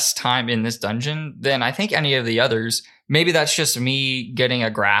less time in this dungeon than I think any of the others. Maybe that's just me getting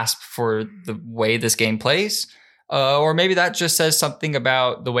a grasp for the way this game plays. Or maybe that just says something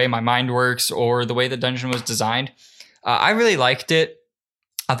about the way my mind works or the way the dungeon was designed. I really liked it.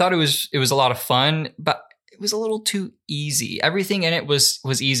 I thought it was a lot of fun, but it was a little too easy. Everything in it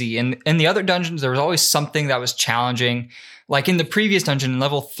was easy. And in the other dungeons, there was always something that was challenging. Like in the previous dungeon,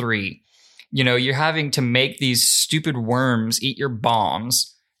 level 3, you know, you're having to make these stupid worms eat your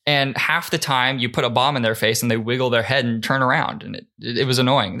bombs. And half the time you put a bomb in their face and they wiggle their head and turn around. And it was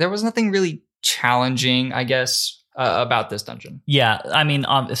annoying. There was nothing really challenging, I guess, about this dungeon. Yeah, I mean,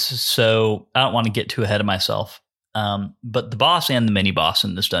 so I don't want to get too ahead of myself, but the boss and the mini boss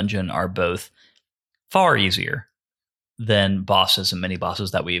in this dungeon are both far easier than bosses and mini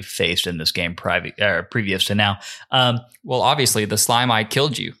bosses that we've faced in this game previous to now. Well, obviously, the slime eye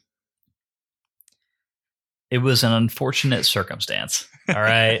killed you. It was an unfortunate circumstance. All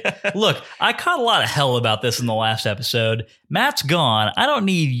right. Look, I caught a lot of hell about this in the last episode. Matt's gone. I don't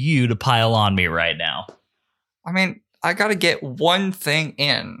need you to pile on me right now. I mean, I got to get one thing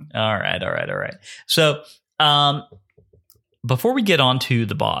in. All right. So, before we get on to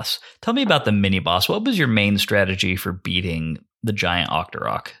the boss, tell me about the mini boss. What was your main strategy for beating the giant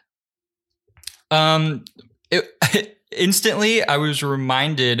Octorok? Instantly, I was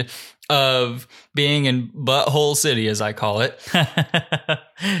reminded of being in Butthole City, as I call it.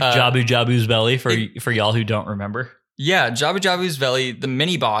 Jabu Jabu's Belly, for y'all who don't remember. Yeah, Jabu Jabu's Belly, the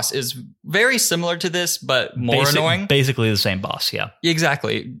mini boss, is very similar to this, but more annoying. Basically the same boss, yeah.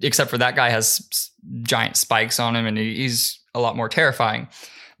 Exactly, except for that guy has giant spikes on him, and he's a lot more terrifying.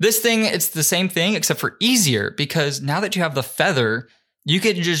 This thing, it's the same thing, except for easier, because now that you have the feather, you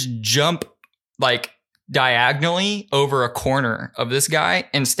can just jump like diagonally over a corner of this guy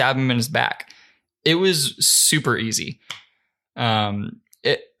and stab him in his back. It was super easy. I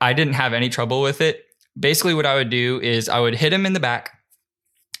didn't have any trouble with it. Basically, what I would do is I would hit him in the back,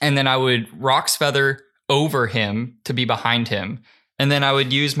 and then I would Rock's Feather over him to be behind him. And then I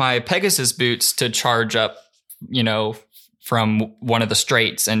would use my Pegasus boots to charge up, you know, from one of the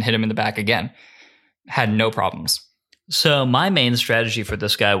straights and hit him in the back again. Had no problems. So my main strategy for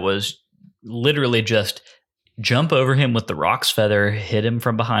this guy was literally just jump over him with the Rock's Feather, hit him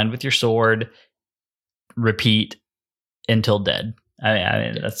from behind with your sword, repeat until dead. I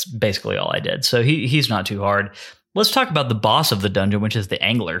mean, that's basically all I did. So he's not too hard. Let's talk about the boss of the dungeon, which is the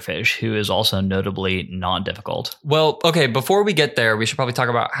anglerfish, who is also notably non-difficult. Well, okay, before we get there, we should probably talk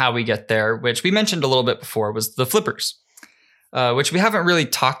about how we get there, which we mentioned a little bit before, was the flippers, which we haven't really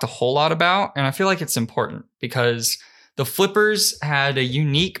talked a whole lot about. And I feel like it's important because the flippers had a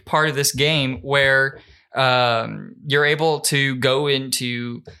unique part of this game where you're able to go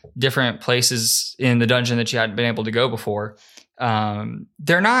into different places in the dungeon that you hadn't been able to go before.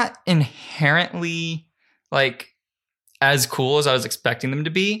 They're not inherently like as cool as I was expecting them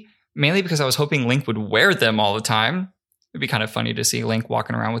to be, mainly because I was hoping Link would wear them all the time. It'd be kind of funny to see Link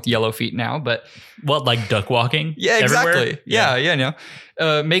walking around with yellow feet now, but what, like duck walking? Yeah, exactly. Everywhere? Yeah.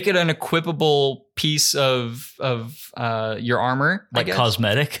 No. Make it an equipable piece of your armor, like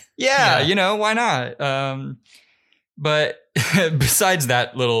cosmetic. Yeah, you know, why not? But besides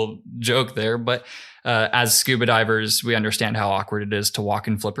that little joke there, but as scuba divers, we understand how awkward it is to walk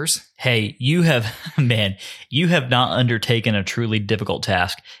in flippers. Hey, you have not undertaken a truly difficult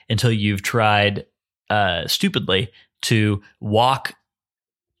task until you've tried stupidly to walk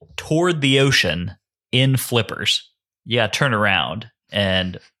toward the ocean in flippers. Yeah, turn around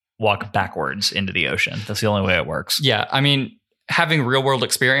and walk backwards into the ocean. That's the only way it works. Yeah, I mean, having real world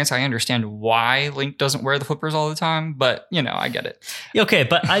experience, I understand why Link doesn't wear the flippers all the time, but I get it. Okay,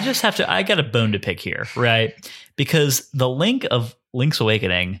 but I got a bone to pick here, right? Because the Link of Link's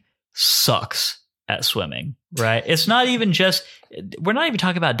Awakening sucks at swimming, right? It's not even just, we're not even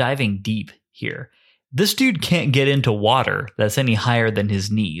talking about diving deep here. This dude can't get into water that's any higher than his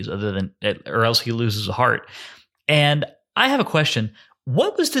knees, or else he loses a heart. And I have a question.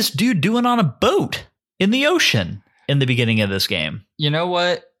 What was this dude doing on a boat in the ocean in the beginning of this game? You know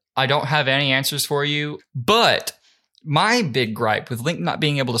what? I don't have any answers for you, but my big gripe with Link not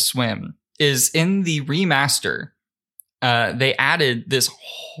being able to swim is in the remaster, they added this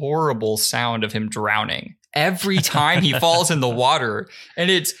horrible sound of him drowning every time he falls in the water, and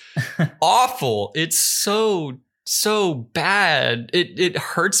it's awful. It's so bad. It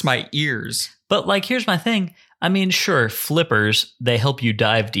hurts my ears. But like, here's my thing. I mean, sure, flippers, they help you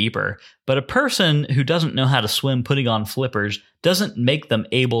dive deeper, but a person who doesn't know how to swim putting on flippers doesn't make them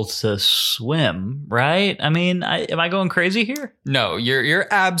able to swim, right? I mean, am I going crazy here? No, you're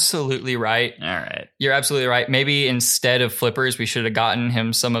absolutely right. All right. You're absolutely right. Maybe instead of flippers, we should have gotten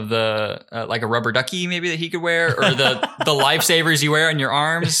him some of the, like a rubber ducky maybe that he could wear, or the lifesavers you wear on your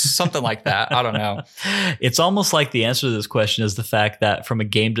arms, something like that. I don't know. It's almost like the answer to this question is the fact that from a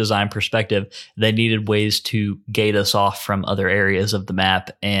game design perspective, they needed ways to gate us off from other areas of the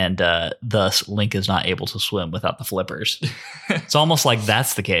map, and thus Link is not able to swim without the flippers. It's almost like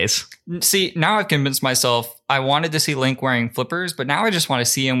that's the case. See, now I've convinced myself I wanted to see Link wearing flippers, but now I just want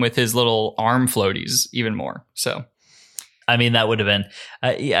to see him with his little arm floaties even more. So, I mean, that would have been,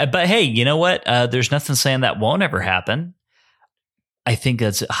 yeah, but hey, you know what? There's nothing saying that won't ever happen. I think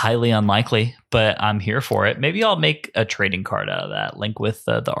that's highly unlikely, but I'm here for it. Maybe I'll make a trading card out of that, Link with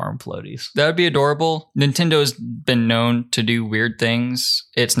the arm floaties. That would be adorable. Nintendo's been known to do weird things.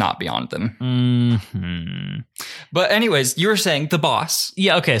 It's not beyond them. Mm-hmm. But anyways, you were saying the boss.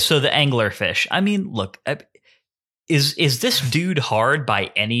 Yeah, okay, so the anglerfish. I mean, look, is this dude hard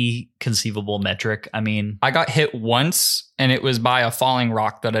by any conceivable metric? I mean, I got hit once, and it was by a falling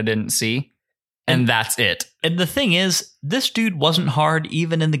rock that I didn't see. And that's it. And the thing is, this dude wasn't hard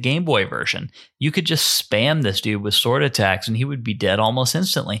even in the Game Boy version. You could just spam this dude with sword attacks and he would be dead almost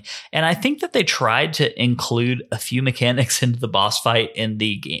instantly. And I think that they tried to include a few mechanics into the boss fight in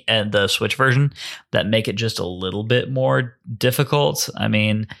the Switch version that make it just a little bit more difficult. I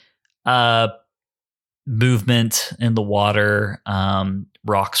mean, movement in the water,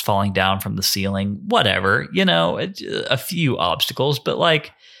 rocks falling down from the ceiling, whatever, a few obstacles, but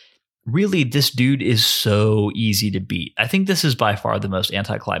like, really, this dude is so easy to beat. I think this is by far the most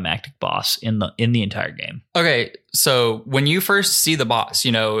anticlimactic boss in the entire game. Okay, so when you first see the boss,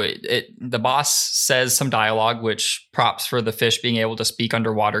 the boss says some dialogue, which props for the fish being able to speak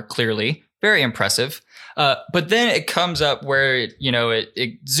underwater clearly. Very impressive. But then it comes up where, it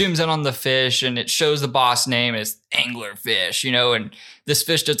zooms in on the fish and it shows the boss name as Anglerfish, and this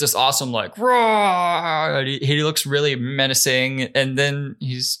fish does this awesome, like, raw. He looks really menacing, and then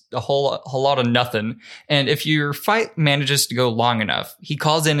he's a whole lot of nothing. And if your fight manages to go long enough, he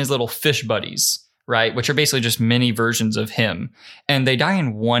calls in his little fish buddies, right? Which are basically just mini versions of him. And they die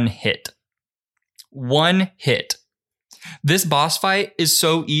in one hit. One hit. This boss fight is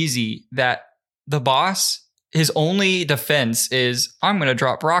so easy that the boss, his only defense is, I'm going to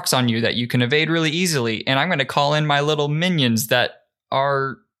drop rocks on you that you can evade really easily, and I'm going to call in my little minions that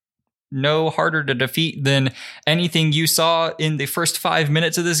are no harder to defeat than anything you saw in the first 5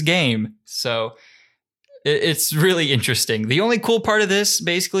 minutes of this game. So it's really interesting. The only cool part of this,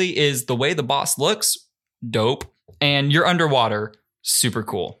 basically, is the way the boss looks, dope, and you're underwater. Super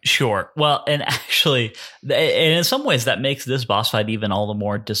cool. Sure. Well, and actually, and in some ways that makes this boss fight even all the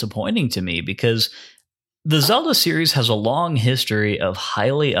more disappointing to me, because the Zelda series has a long history of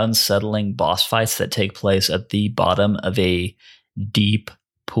highly unsettling boss fights that take place at the bottom of a deep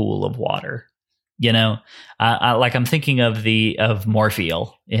pool of water. I'm thinking of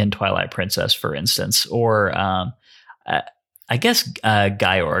Morpheal in Twilight Princess, for instance, or I guess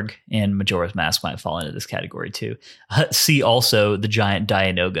Gyorg in Majora's Mask might fall into this category too. See also the giant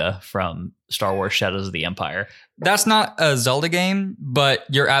Dianoga from Star Wars Shadows of the Empire. That's not a Zelda game, but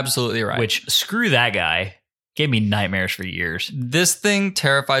you're absolutely right. Which, screw that guy. Gave me nightmares for years. This thing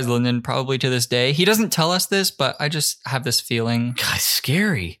terrifies Lyndon probably to this day. He doesn't tell us this, but I just have this feeling. God,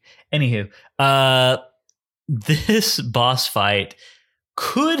 scary. Anywho, this boss fight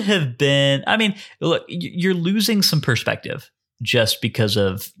could have been... I mean, look, you're losing some perspective just because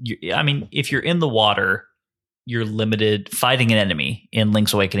of... if you're in the water, you're limited... Fighting an enemy in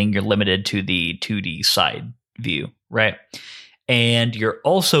Link's Awakening, you're limited to the 2D side view, right? And you're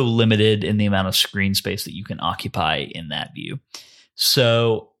also limited in the amount of screen space that you can occupy in that view.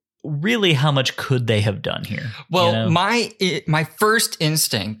 So really, how much could they have done here? Well, my first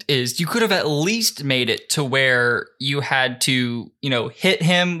instinct is you could have at least made it to where you had to, hit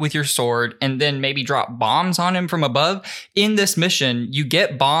him with your sword and then maybe drop bombs on him from above. In this mission, you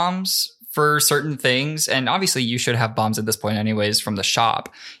get bombs for certain things. And obviously you should have bombs at this point anyways from the shop.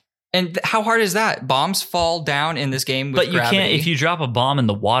 And how hard is that? Bombs fall down in this game with gravity. But you can't, if you drop a bomb in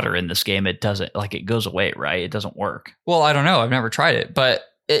the water in this game, it doesn't, it goes away, right? It doesn't work. Well, I don't know. I've never tried it, but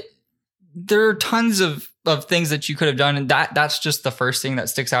there are tons of things that you could have done. And that's just the first thing that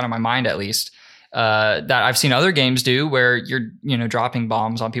sticks out in my mind, at least, that I've seen other games do where you're, dropping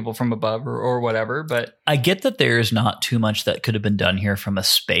bombs on people from above or whatever. But I get that there's not too much that could have been done here from a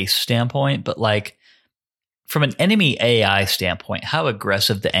space standpoint, but from an enemy AI standpoint, how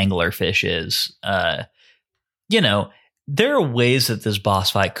aggressive the anglerfish is, there are ways that this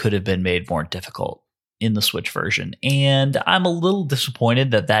boss fight could have been made more difficult in the Switch version. And I'm a little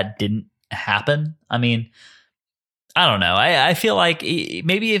disappointed that didn't happen. I mean, I don't know. I feel like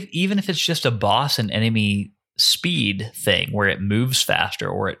maybe even if it's just a boss and enemy speed thing where it moves faster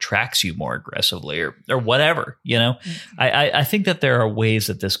or it tracks you more aggressively or whatever, I think that there are ways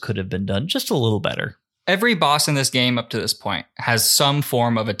that this could have been done just a little better. Every boss in this game up to this point has some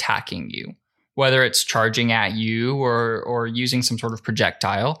form of attacking you, whether it's charging at you or using some sort of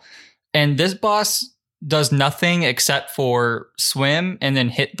projectile. And this boss does nothing except for swim and then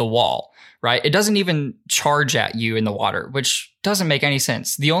hit the wall. Right? It doesn't even charge at you in the water, which doesn't make any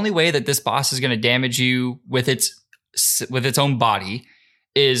sense. The only way that this boss is going to damage you with its own body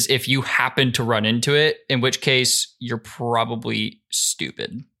is if you happen to run into it, in which case you're probably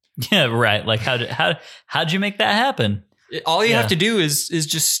stupid. Yeah, right. How'd you make that happen? All you have to do is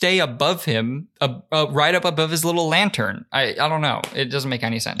just stay above him, right up above his little lantern. I don't know. It doesn't make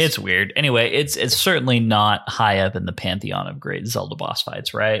any sense. It's weird. Anyway, it's certainly not high up in the pantheon of great Zelda boss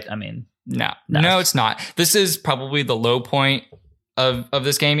fights, right? I mean, no, it's not. This is probably the low point of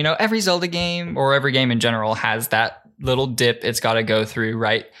this game. Every Zelda game or every game in general has that little dip it's got to go through,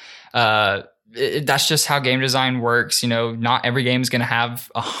 right? That's just how game design works. Not every game is going to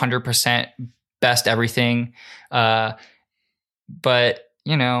have 100% best everything. But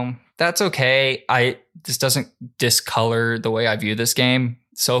that's okay. This doesn't discolor the way I view this game.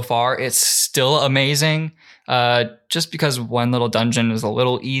 So far, it's still amazing. Just because one little dungeon is a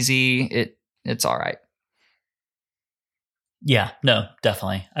little easy, it's all right. Yeah, no,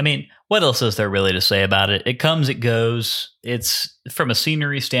 definitely. I mean, what else is there really to say about it? It comes, it goes. It's from a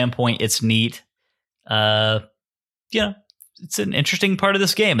scenery standpoint, it's neat. It's an interesting part of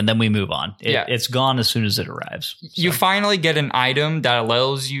this game, and then we move on. It's gone as soon as it arrives. So. You finally get an item that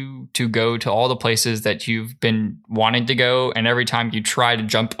allows you to go to all the places that you've been wanting to go, and every time you try to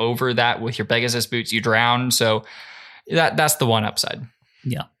jump over that with your Pegasus boots, you drown. So that's the one upside.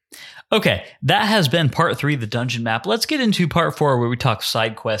 Yeah. Okay, that has been part 3 of the dungeon map. Let's get into part 4 where we talk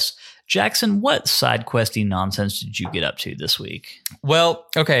side quests. Jackson, what side questy nonsense did you get up to this week? Well,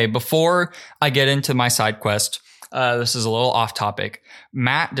 okay, before I get into my side quest, this is a little off topic.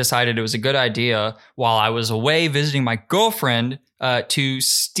 Matt decided it was a good idea while I was away visiting my girlfriend to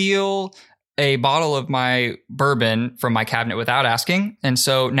steal a bottle of my bourbon from my cabinet without asking. And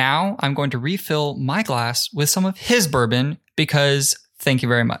so now I'm going to refill my glass with some of his bourbon because thank you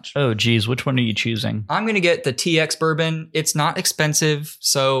very much. Oh, geez. Which one are you choosing? I'm going to get the TX bourbon. It's not expensive.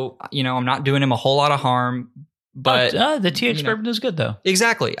 So, I'm not doing him a whole lot of harm. But the TX bourbon is good, though.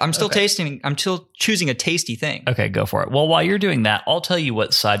 Exactly. I'm still choosing a tasty thing. Okay, go for it. Well, while you're doing that, I'll tell you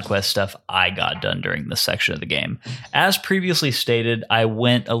what side quest stuff I got done during this section of the game. As previously stated, I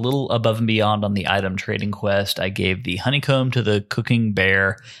went a little above and beyond on the item trading quest. I gave the honeycomb to the cooking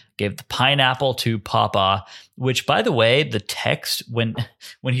bear, gave the pineapple to Papa, which, by the way, the text, when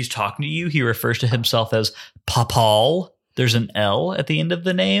he's talking to you, he refers to himself as Papal. There's an L at the end of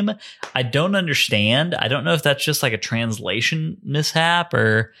the name. I don't understand. I don't know if that's just like a translation mishap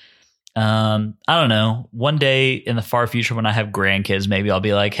or I don't know. One day in the far future when I have grandkids, maybe I'll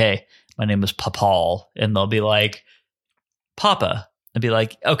be like, hey, my name is Papal. And they'll be like, Papa. I'd be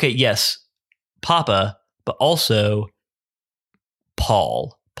like, okay, yes, Papa, but also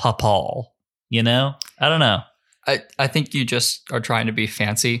Paul. Papal. I don't know. I think you just are trying to be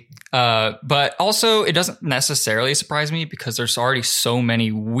fancy. But also, it doesn't necessarily surprise me because there's already so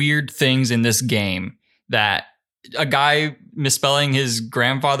many weird things in this game that a guy misspelling his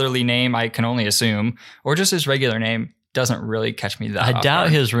grandfatherly name, I can only assume, or just his regular name, doesn't really catch me that I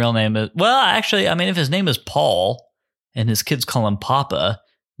doubt his real name is... Well, actually, I mean, if his name is Paul and his kids call him Papa,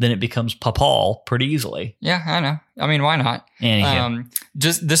 then it becomes Papal pretty easily. Yeah, I know. I mean, why not?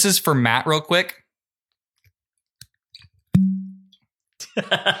 Just this is for Matt real quick.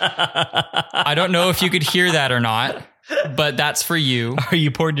 I don't know if you could hear that or not, but that's for you. Are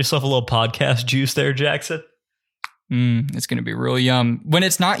you pouring yourself a little podcast juice there, Jackson? It's going to be real yum. When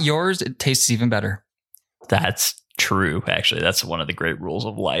it's not yours, it tastes even better. That's true. Actually, that's one of the great rules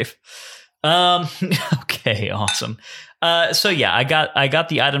of life. Okay, awesome. So yeah, I got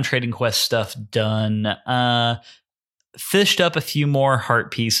the item trading quest stuff done. Fished up a few more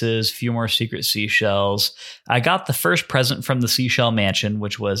heart pieces, a few more secret seashells. I got the first present from the Seashell Mansion,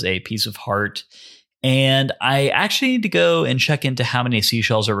 which was a piece of heart. And I actually need to go and check into how many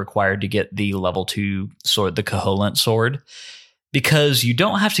seashells are required to get the level 2 sword, the Koholint sword, because you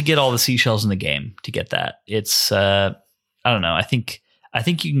don't have to get all the seashells in the game to get that. It's I don't know. I think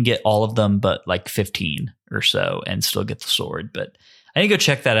you can get all of them, but like 15 or so, and still get the sword. But I need to go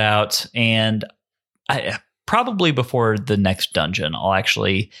check that out. And probably before the next dungeon, I'll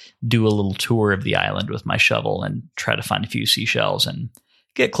actually do a little tour of the island with my shovel and try to find a few seashells and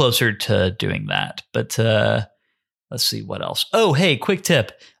get closer to doing that. But let's see what else. Oh, hey, quick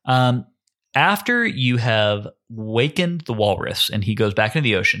tip. After you have wakened the walrus and he goes back into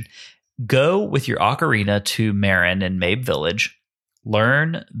the ocean, go with your ocarina to Marin and Mabe Village.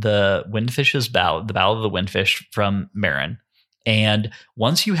 Learn the Windfish's ballad, the Ballad of the Windfish from Marin. And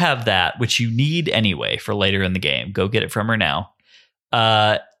once you have that, which you need anyway for later in the game, go get it from her now.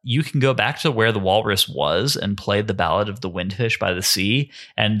 You can go back to where the walrus was and play the Ballad of the Windfish by the sea,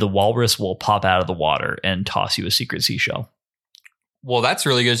 and the walrus will pop out of the water and toss you a secret seashell. Well, that's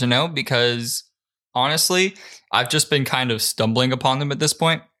really good to know, because honestly, I've just been kind of stumbling upon them at this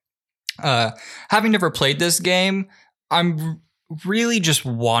point. Having never played this game, I'm really just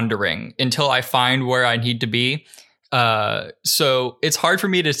wandering until I find where I need to be. So it's hard for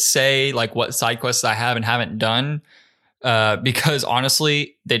me to say like what side quests I have and haven't done, because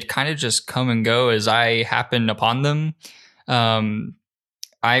honestly, they'd kind of just come and go as I happen upon them.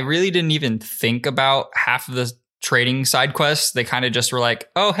 I really didn't even think about half of the trading side quests. They kind of just were like,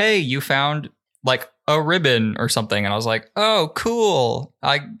 oh, hey, you found like a ribbon or something. And I was like, oh, cool.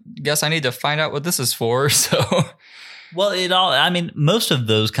 I guess I need to find out what this is for. So... Well, most of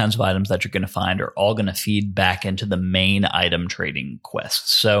those kinds of items that you're going to find are all going to feed back into the main item trading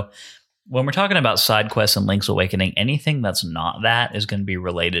quests. So when we're talking about side quests and Link's Awakening, anything that's not that is going to be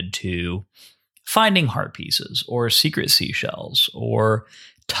related to finding heart pieces or secret seashells or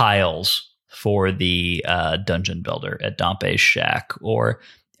tiles for the dungeon builder at Dompe's shack, or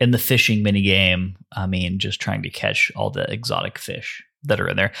in the fishing minigame, just trying to catch all the exotic fish that are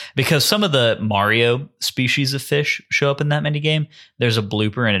in there, because some of the Mario species of fish show up in that mini game. There's a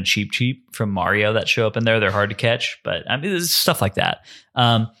blooper and a Cheep Cheep from Mario that show up in there. They're hard to catch, but there's stuff like that.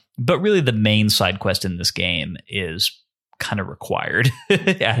 But really the main side quest in this game is kind of required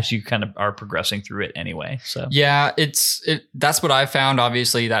as you kind of are progressing through it anyway. So yeah, that's what I found.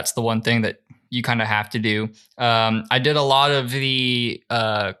 Obviously that's the one thing that you kind of have to do. I did a lot of the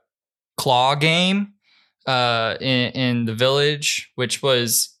claw game in the village, which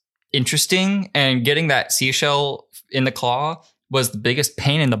was interesting, and getting that seashell in the claw was the biggest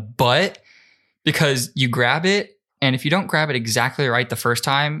pain in the butt, because you grab it, and if you don't grab it exactly right the first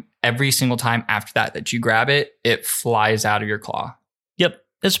time, every single time after that you grab it, it flies out of your claw. Yep,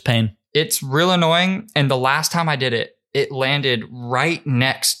 it's a pain. It's real annoying, and the last time I did it, it landed right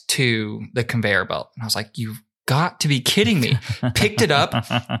next to the conveyor belt, and I was like, you've got to be kidding me. Picked it up.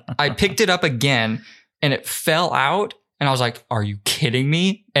 I picked it up again, and it fell out, and I was like, are you kidding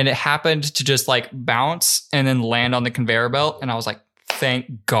me? And it happened to just like bounce and then land on the conveyor belt. And I was like,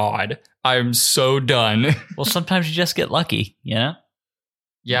 thank God, I'm so done. Well, sometimes you just get lucky, you know?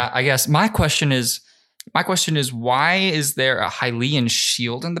 Yeah, I guess my question is, why is there a Hylian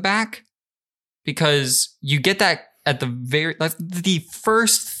shield in the back? Because you get that at the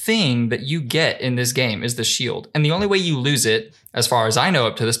first thing that you get in this game is the shield. And the only way you lose it, as far as I know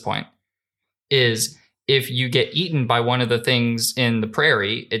up to this point, is if you get eaten by one of the things in the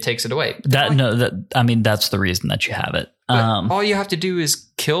prairie, it takes it away. That's the reason that you have it. All you have to do is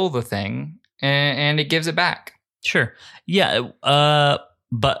kill the thing, and it gives it back. Sure. Yeah.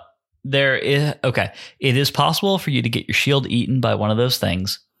 But there is, okay. It is possible for you to get your shield eaten by one of those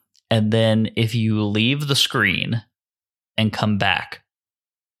things. And then if you leave the screen and come back,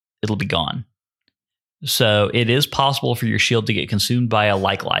 it'll be gone. So it is possible for your shield to get consumed by a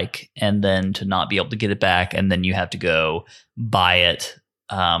like, and then to not be able to get it back. And then you have to go buy it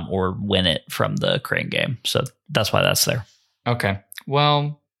or win it from the crane game. So that's why that's there. Okay.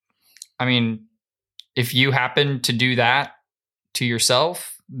 Well, if you happen to do that to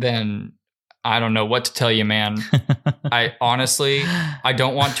yourself, then I don't know what to tell you, man. I honestly, I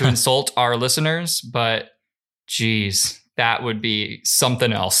don't want to insult our listeners, but geez, that would be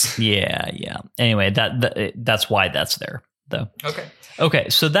something else. Yeah. Anyway, that's why that's there, though. Okay,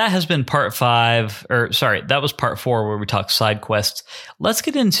 so that has been part 5, that was part 4 where we talk side quests. Let's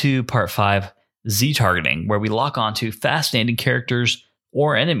get into part 5, Z targeting, where we lock onto fascinating characters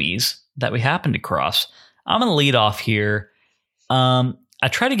or enemies that we happen to cross. I'm going to lead off here. I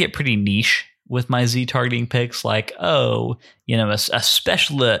try to get pretty niche with my Z targeting picks, like, a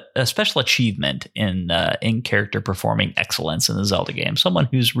special achievement in character performing excellence in the Zelda game. Someone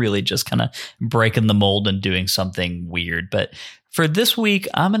who's really just kind of breaking the mold and doing something weird. But for this week,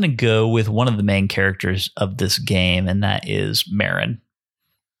 I'm going to go with one of the main characters of this game, and that is Marin.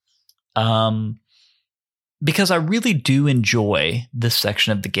 Because I really do enjoy this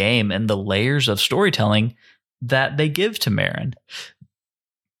section of the game and the layers of storytelling that they give to Marin.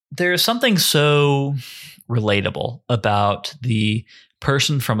 There is something so relatable about the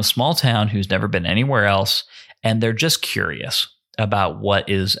person from a small town who's never been anywhere else, and they're just curious about what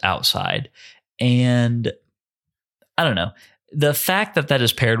is outside. And I don't know. The fact that that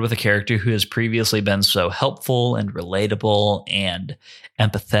is paired with a character who has previously been so helpful and relatable and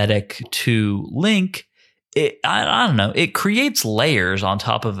empathetic to Link, I don't know. It creates layers on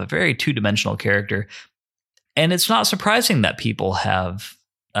top of a very two-dimensional character. And it's not surprising that people have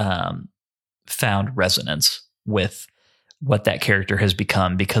found resonance with what that character has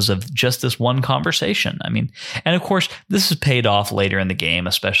become because of just this one conversation. I mean, and of course, this is paid off later in the game,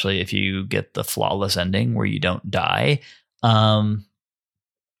 especially if you get the flawless ending where you don't die. But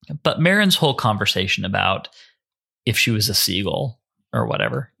Marin's whole conversation about if she was a seagull or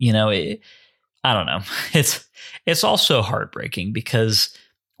whatever, I don't know. It's also heartbreaking because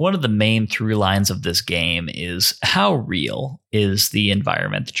one of the main through lines of this game is how real is the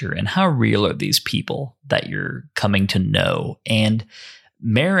environment that you're in? How real are these people that you're coming to know? And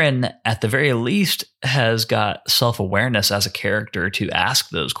Marin, at the very least, has got self-awareness as a character to ask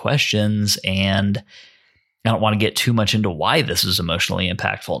those questions. And I don't want to get too much into why this is emotionally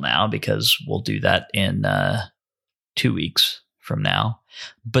impactful now, because we'll do that in 2 weeks from now.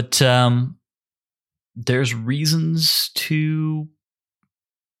 But there's reasons to,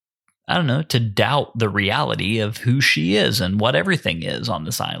 I don't know, to doubt the reality of who she is and what everything is on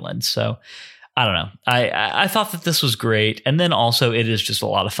this island. So I don't know. I thought that this was great. And then also it is just a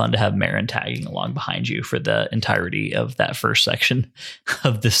lot of fun to have Marin tagging along behind you for the entirety of that first section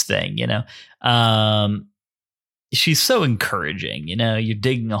of this thing, she's so encouraging, you're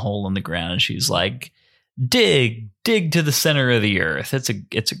digging a hole in the ground and she's like, dig to the center of the earth. It's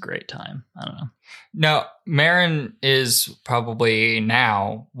a great time. I don't know. No, Marin is probably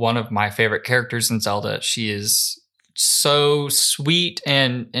now one of my favorite characters in Zelda. She is so sweet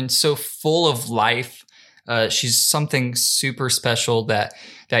and so full of life. She's something super special that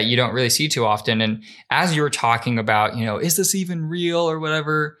you don't really see too often. And as you were talking about, is this even real or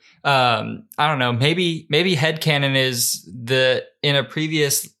whatever? I don't know. Maybe headcanon is in a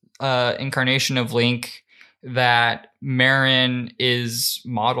previous incarnation of Link that Marin is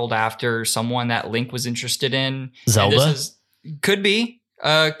modeled after someone that Link was interested in. Zelda? Could be.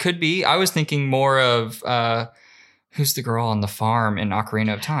 I was thinking more of who's the girl on the farm in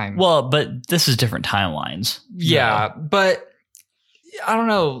Ocarina of Time. Well, but this is different timelines. Yeah, but I don't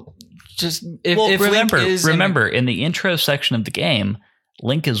know. Just if remember in the intro section of the game,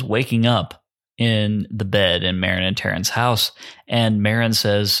 Link is waking up in the bed in Marin and Terran's house, and Marin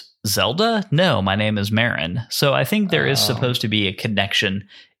says, Zelda? No, my name is Marin. So I think there is supposed to be a connection,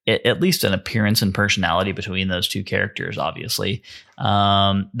 at least an appearance and personality between those two characters, obviously.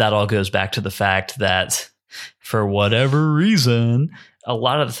 That all goes back to the fact that for whatever reason, a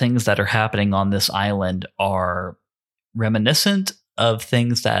lot of the things that are happening on this island are reminiscent of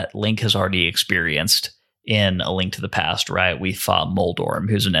things that Link has already experienced in A Link to the Past, right? We fought Moldorm,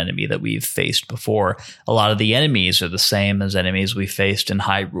 who's an enemy that we've faced before. A lot of the enemies are the same as enemies we faced in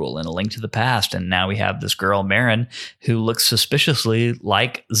Hyrule in A Link to the Past. And now we have this girl, Marin, who looks suspiciously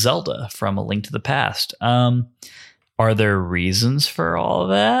like Zelda from A Link to the Past. Are there reasons for all of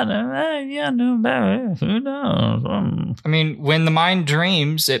that? Yeah, no, who knows? I mean, when the mind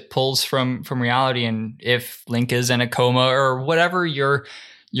dreams, it pulls from reality. And if Link is in a coma or whatever your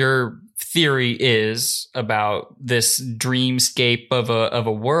theory is about this dreamscape of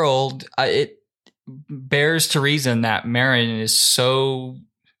a world, it bears to reason that Marin is so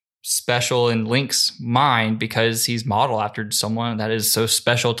special in Link's mind because he's modeled after someone that is so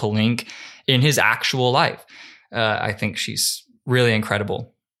special to Link in his actual life. I think she's really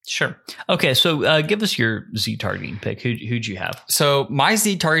incredible. Sure. Okay, so give us your Z targeting pick. Who'd you have? So my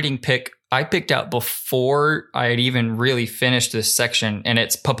Z targeting pick, I picked out before I had even really finished this section, and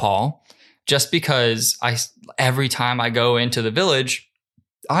it's Papal. Just because every time I go into the village,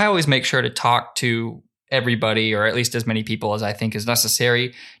 I always make sure to talk to everybody, or at least as many people as I think is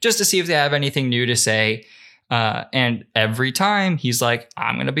necessary, just to see if they have anything new to say. And every time he's like,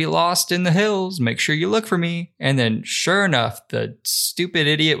 I'm going to be lost in the hills. Make sure you look for me. And then sure enough, the stupid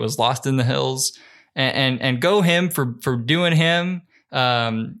idiot was lost in the hills, and go him for doing him.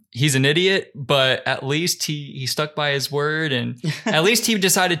 He's an idiot, but at least he stuck by his word, and at least he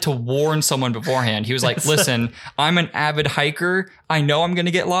decided to warn someone beforehand. He was like, listen, I'm an avid hiker. I know I'm going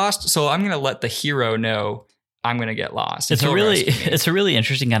to get lost, so I'm going to let the hero know I'm going to get lost. It's a really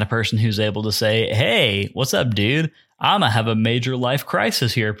interesting kind of person who's able to say, hey, what's up, dude? I'm going to have a major life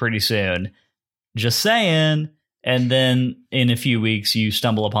crisis here pretty soon. Just saying. And then in a few weeks, you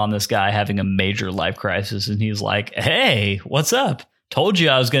stumble upon this guy having a major life crisis, and he's like, hey, what's up? Told you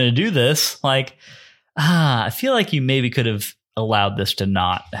I was going to do this. Like, I feel like you maybe could have allowed this to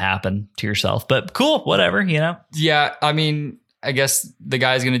not happen to yourself, but cool, whatever, you know? Yeah. I mean, I guess the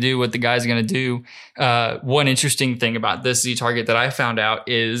guy's going to do what the guy's going to do. One interesting thing about this Z target that I found out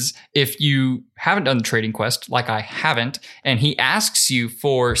is if you haven't done the trading quest, like I haven't, and he asks you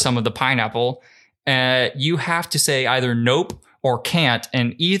for some of the pineapple, you have to say either nope or can't.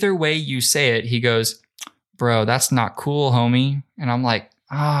 And either way you say it, he goes, bro, that's not cool, homie. And I'm like,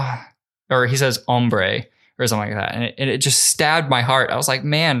 or he says hombre or something like that. And it just stabbed my heart. I was like,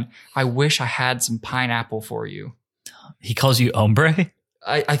 man, I wish I had some pineapple for you. He calls you hombre?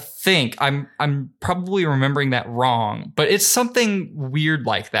 I think I'm probably remembering that wrong, but it's something weird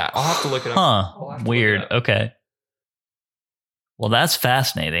like that. I'll have to look it up. Weird. Okay. Well, that's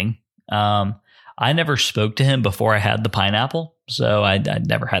fascinating. I never spoke to him before I had the pineapple, so I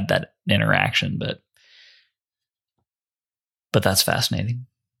never had that interaction, but that's fascinating,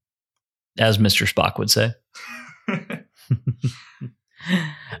 as Mr. Spock would say.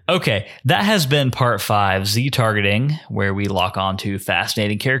 Okay, that has been part 5, Z targeting, where we lock on to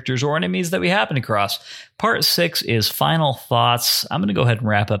fascinating characters or enemies that we happen across. Part 6 is final thoughts. I'm going to go ahead and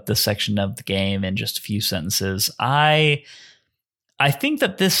wrap up this section of the game in just a few sentences. I think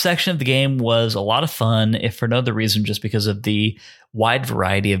that this section of the game was a lot of fun, if for no other reason, just because of the wide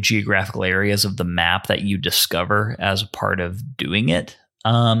variety of geographical areas of the map that you discover as a part of doing it.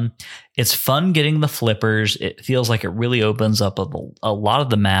 It's fun getting the flippers. It feels like it really opens up a lot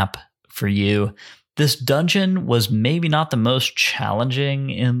of the map for you. This dungeon was maybe not the most challenging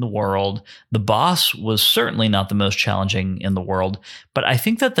in the world. The boss was certainly not the most challenging in the world, but I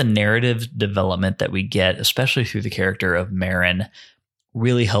think that the narrative development that we get, especially through the character of Marin,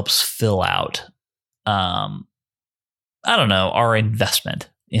 really helps fill out, our investment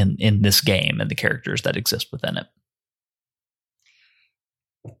in this game and the characters that exist within it.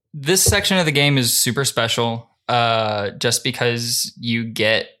 This section of the game is super special, just because you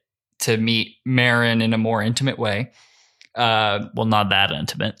get to meet Marin in a more intimate way. Well, not that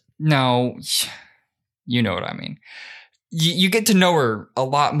intimate. No, you know what I mean. You get to know her a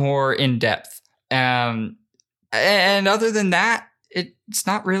lot more in depth. And other than that, it's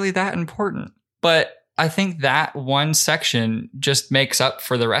not really that important. But I think that one section just makes up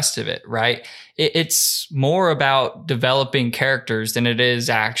for the rest of it, right? It's more about developing characters than it is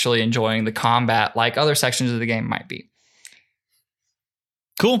actually enjoying the combat like other sections of the game might be.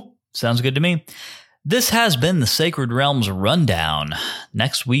 Cool. Sounds good to me. This has been the Sacred Realms Rundown.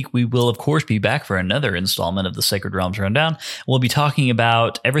 Next week, we will, of course, be back for another installment of the Sacred Realms Rundown. We'll be talking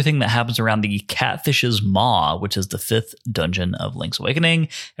about everything that happens around the Catfish's Maw, which is the 5th dungeon of Link's Awakening.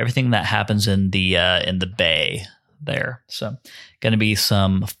 Everything that happens in the bay there. So, going to be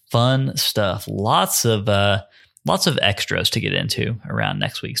some fun stuff. Lots of extras to get into around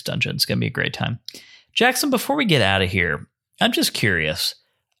next week's dungeon. It's going to be a great time. Jackson, before we get out of here, I'm just curious.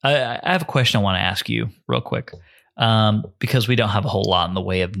 I have a question I want to ask you real quick, because we don't have a whole lot in the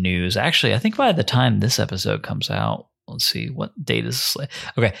way of news. Actually, I think by the time this episode comes out, let's see, what date is this?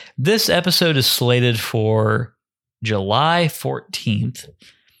 Okay, this episode is slated for July 14th.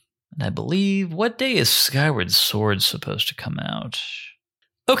 And I believe, what day is Skyward Sword supposed to come out?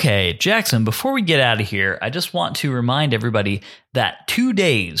 Okay, Jackson, before we get out of here, I just want to remind everybody that 2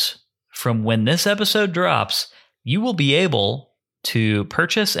 days from when this episode drops, you will be able to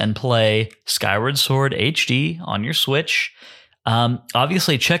purchase and play Skyward Sword HD on your Switch.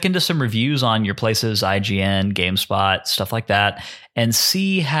 Obviously, check into some reviews on your places, IGN, GameSpot, stuff like that, and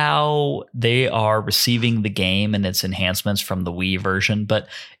see how they are receiving the game and its enhancements from the Wii version. But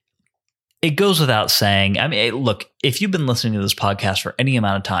it goes without saying. I mean, look, if you've been listening to this podcast for any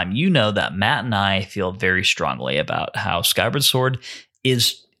amount of time, you know that Matt and I feel very strongly about how Skyward Sword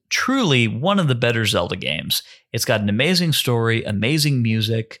is truly one of the better Zelda games. It's got an amazing story, amazing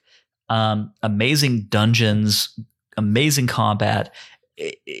music, amazing dungeons, amazing combat.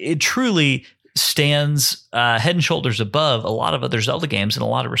 It truly stands head and shoulders above a lot of other Zelda games in a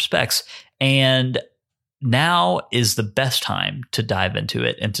lot of respects. And now is the best time to dive into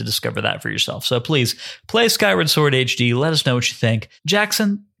it and to discover that for yourself. So please play Skyward Sword HD. Let us know what you think.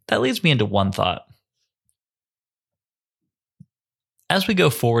 Jackson, that leads me into one thought. As we go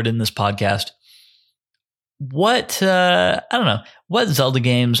forward in this podcast, what Zelda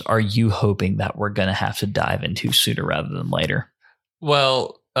games are you hoping that we're going to have to dive into sooner rather than later?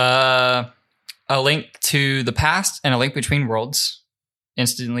 Well, A Link to the Past and A Link Between Worlds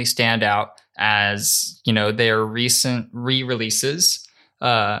instantly stand out as, they are recent re-releases,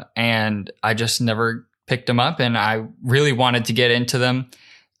 and I just never picked them up, and I really wanted to get into them.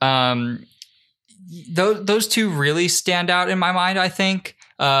 Those two really stand out in my mind, I think.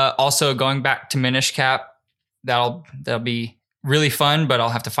 Also, going back to Minish Cap, that'll be really fun, but I'll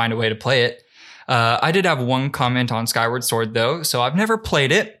have to find a way to play it. I did have one comment on Skyward Sword, though, so I've never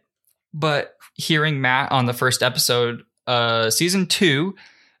played it, but hearing Matt on the first episode, season 2,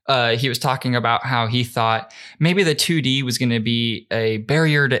 he was talking about how he thought maybe the 2D was going to be a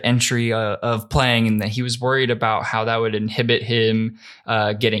barrier to entry of playing, and that he was worried about how that would inhibit him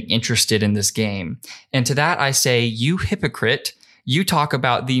getting interested in this game. And to that, I say, you hypocrite. You talk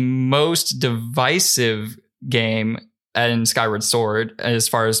about the most divisive game in Skyward Sword as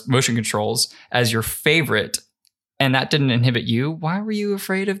far as motion controls as your favorite, and that didn't inhibit you. Why were you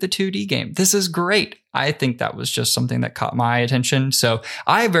afraid of the 2D game? This is great. I think that was just something that caught my attention. So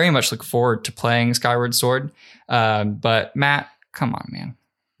I very much look forward to playing Skyward Sword. But Matt, come on,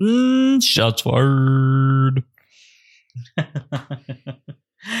 man. Shots fired.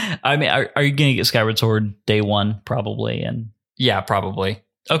 I mean, are you going to get Skyward Sword day one, probably? And yeah, probably.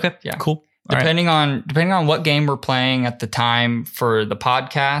 Okay, yeah, cool. Depending on what game we're playing at the time for the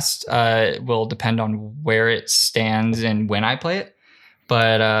podcast, it will depend on where it stands and when I play it.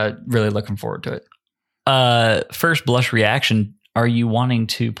 But really looking forward to it. First blush reaction, are you wanting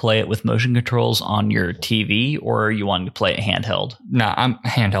to play it with motion controls on your TV, or are you wanting to play it handheld? Nah, I'm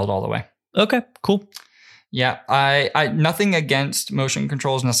handheld all the way. Okay, cool. Yeah, I nothing against motion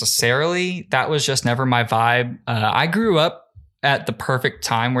controls necessarily. That was just never my vibe. I grew up at the perfect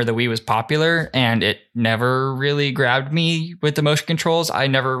time where the Wii was popular, and it never really grabbed me with the motion controls. I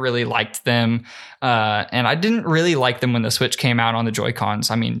never really liked them. And I didn't really like them when the Switch came out on the Joy-Cons.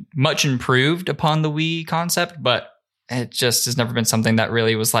 I mean, much improved upon the Wii concept, but it just has never been something that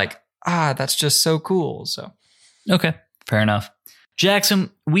really was like, that's just so cool. So, okay, fair enough. Jackson,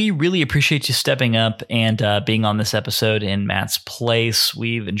 we really appreciate you stepping up and being on this episode in Matt's place.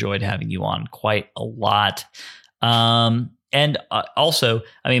 We've enjoyed having you on quite a lot. And also,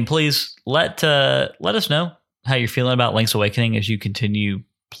 I mean, please let us know how you're feeling about Link's Awakening as you continue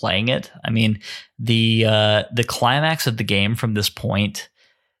playing it. I mean, the climax of the game from this point,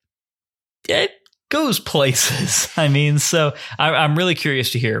 it goes places. I mean, so I'm really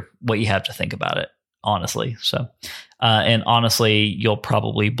curious to hear what you have to think about it, honestly. So, and honestly, you'll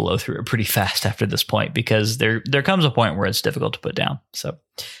probably blow through it pretty fast after this point, because there comes a point where it's difficult to put down. So,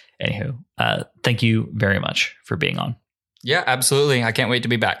 anywho, thank you very much for being on. Yeah, absolutely. I can't wait to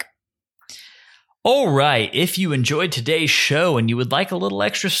be back. All right. If you enjoyed today's show and you would like a little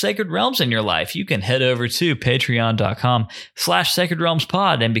extra Sacred Realms in your life, you can head over to patreon.com/Sacred Realms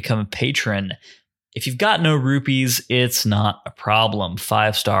Pod and become a patron. If you've got no rupees, it's not a problem.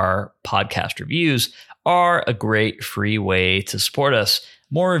 5-star podcast reviews are a great free way to support us.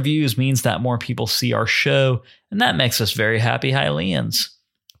 More reviews means that more people see our show, and that makes us very happy Hylians.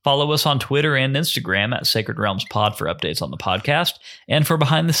 Follow us on Twitter and Instagram at Sacred Realms Pod for updates on the podcast and for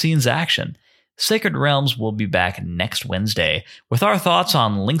behind-the-scenes action. Sacred Realms will be back next Wednesday with our thoughts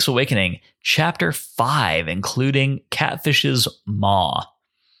on Link's Awakening, Chapter 5, including Catfish's Maw.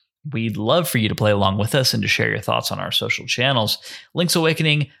 We'd love for you to play along with us and to share your thoughts on our social channels. Link's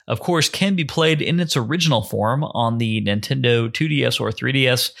Awakening, of course, can be played in its original form on the Nintendo 2DS or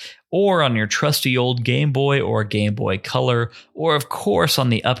 3DS, or on your trusty old Game Boy or Game Boy Color, or of course on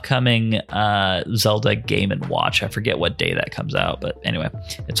the upcoming Zelda Game & Watch. I forget what day that comes out, but anyway,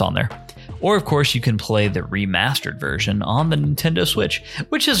 it's on there. Or of course you can play the remastered version on the Nintendo Switch,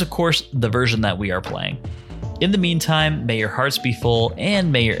 which is of course the version that we are playing. In the meantime, may your hearts be full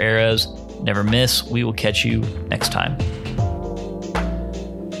and may your arrows never miss. We will catch you next time.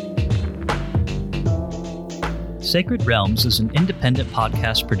 Sacred Realms is an independent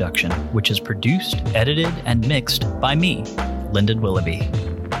podcast production which is produced, edited, and mixed by me, Lyndon Willoughby.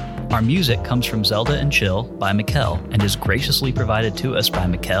 Our music comes from Zelda and Chill by Mikkel and is graciously provided to us by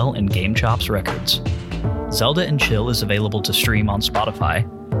Mikkel and Game Chops Records. Zelda and Chill is available to stream on Spotify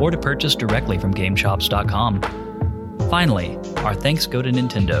or to purchase directly from GameChops.com. Finally, our thanks go to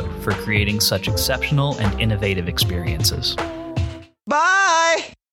Nintendo for creating such exceptional and innovative experiences. Bye!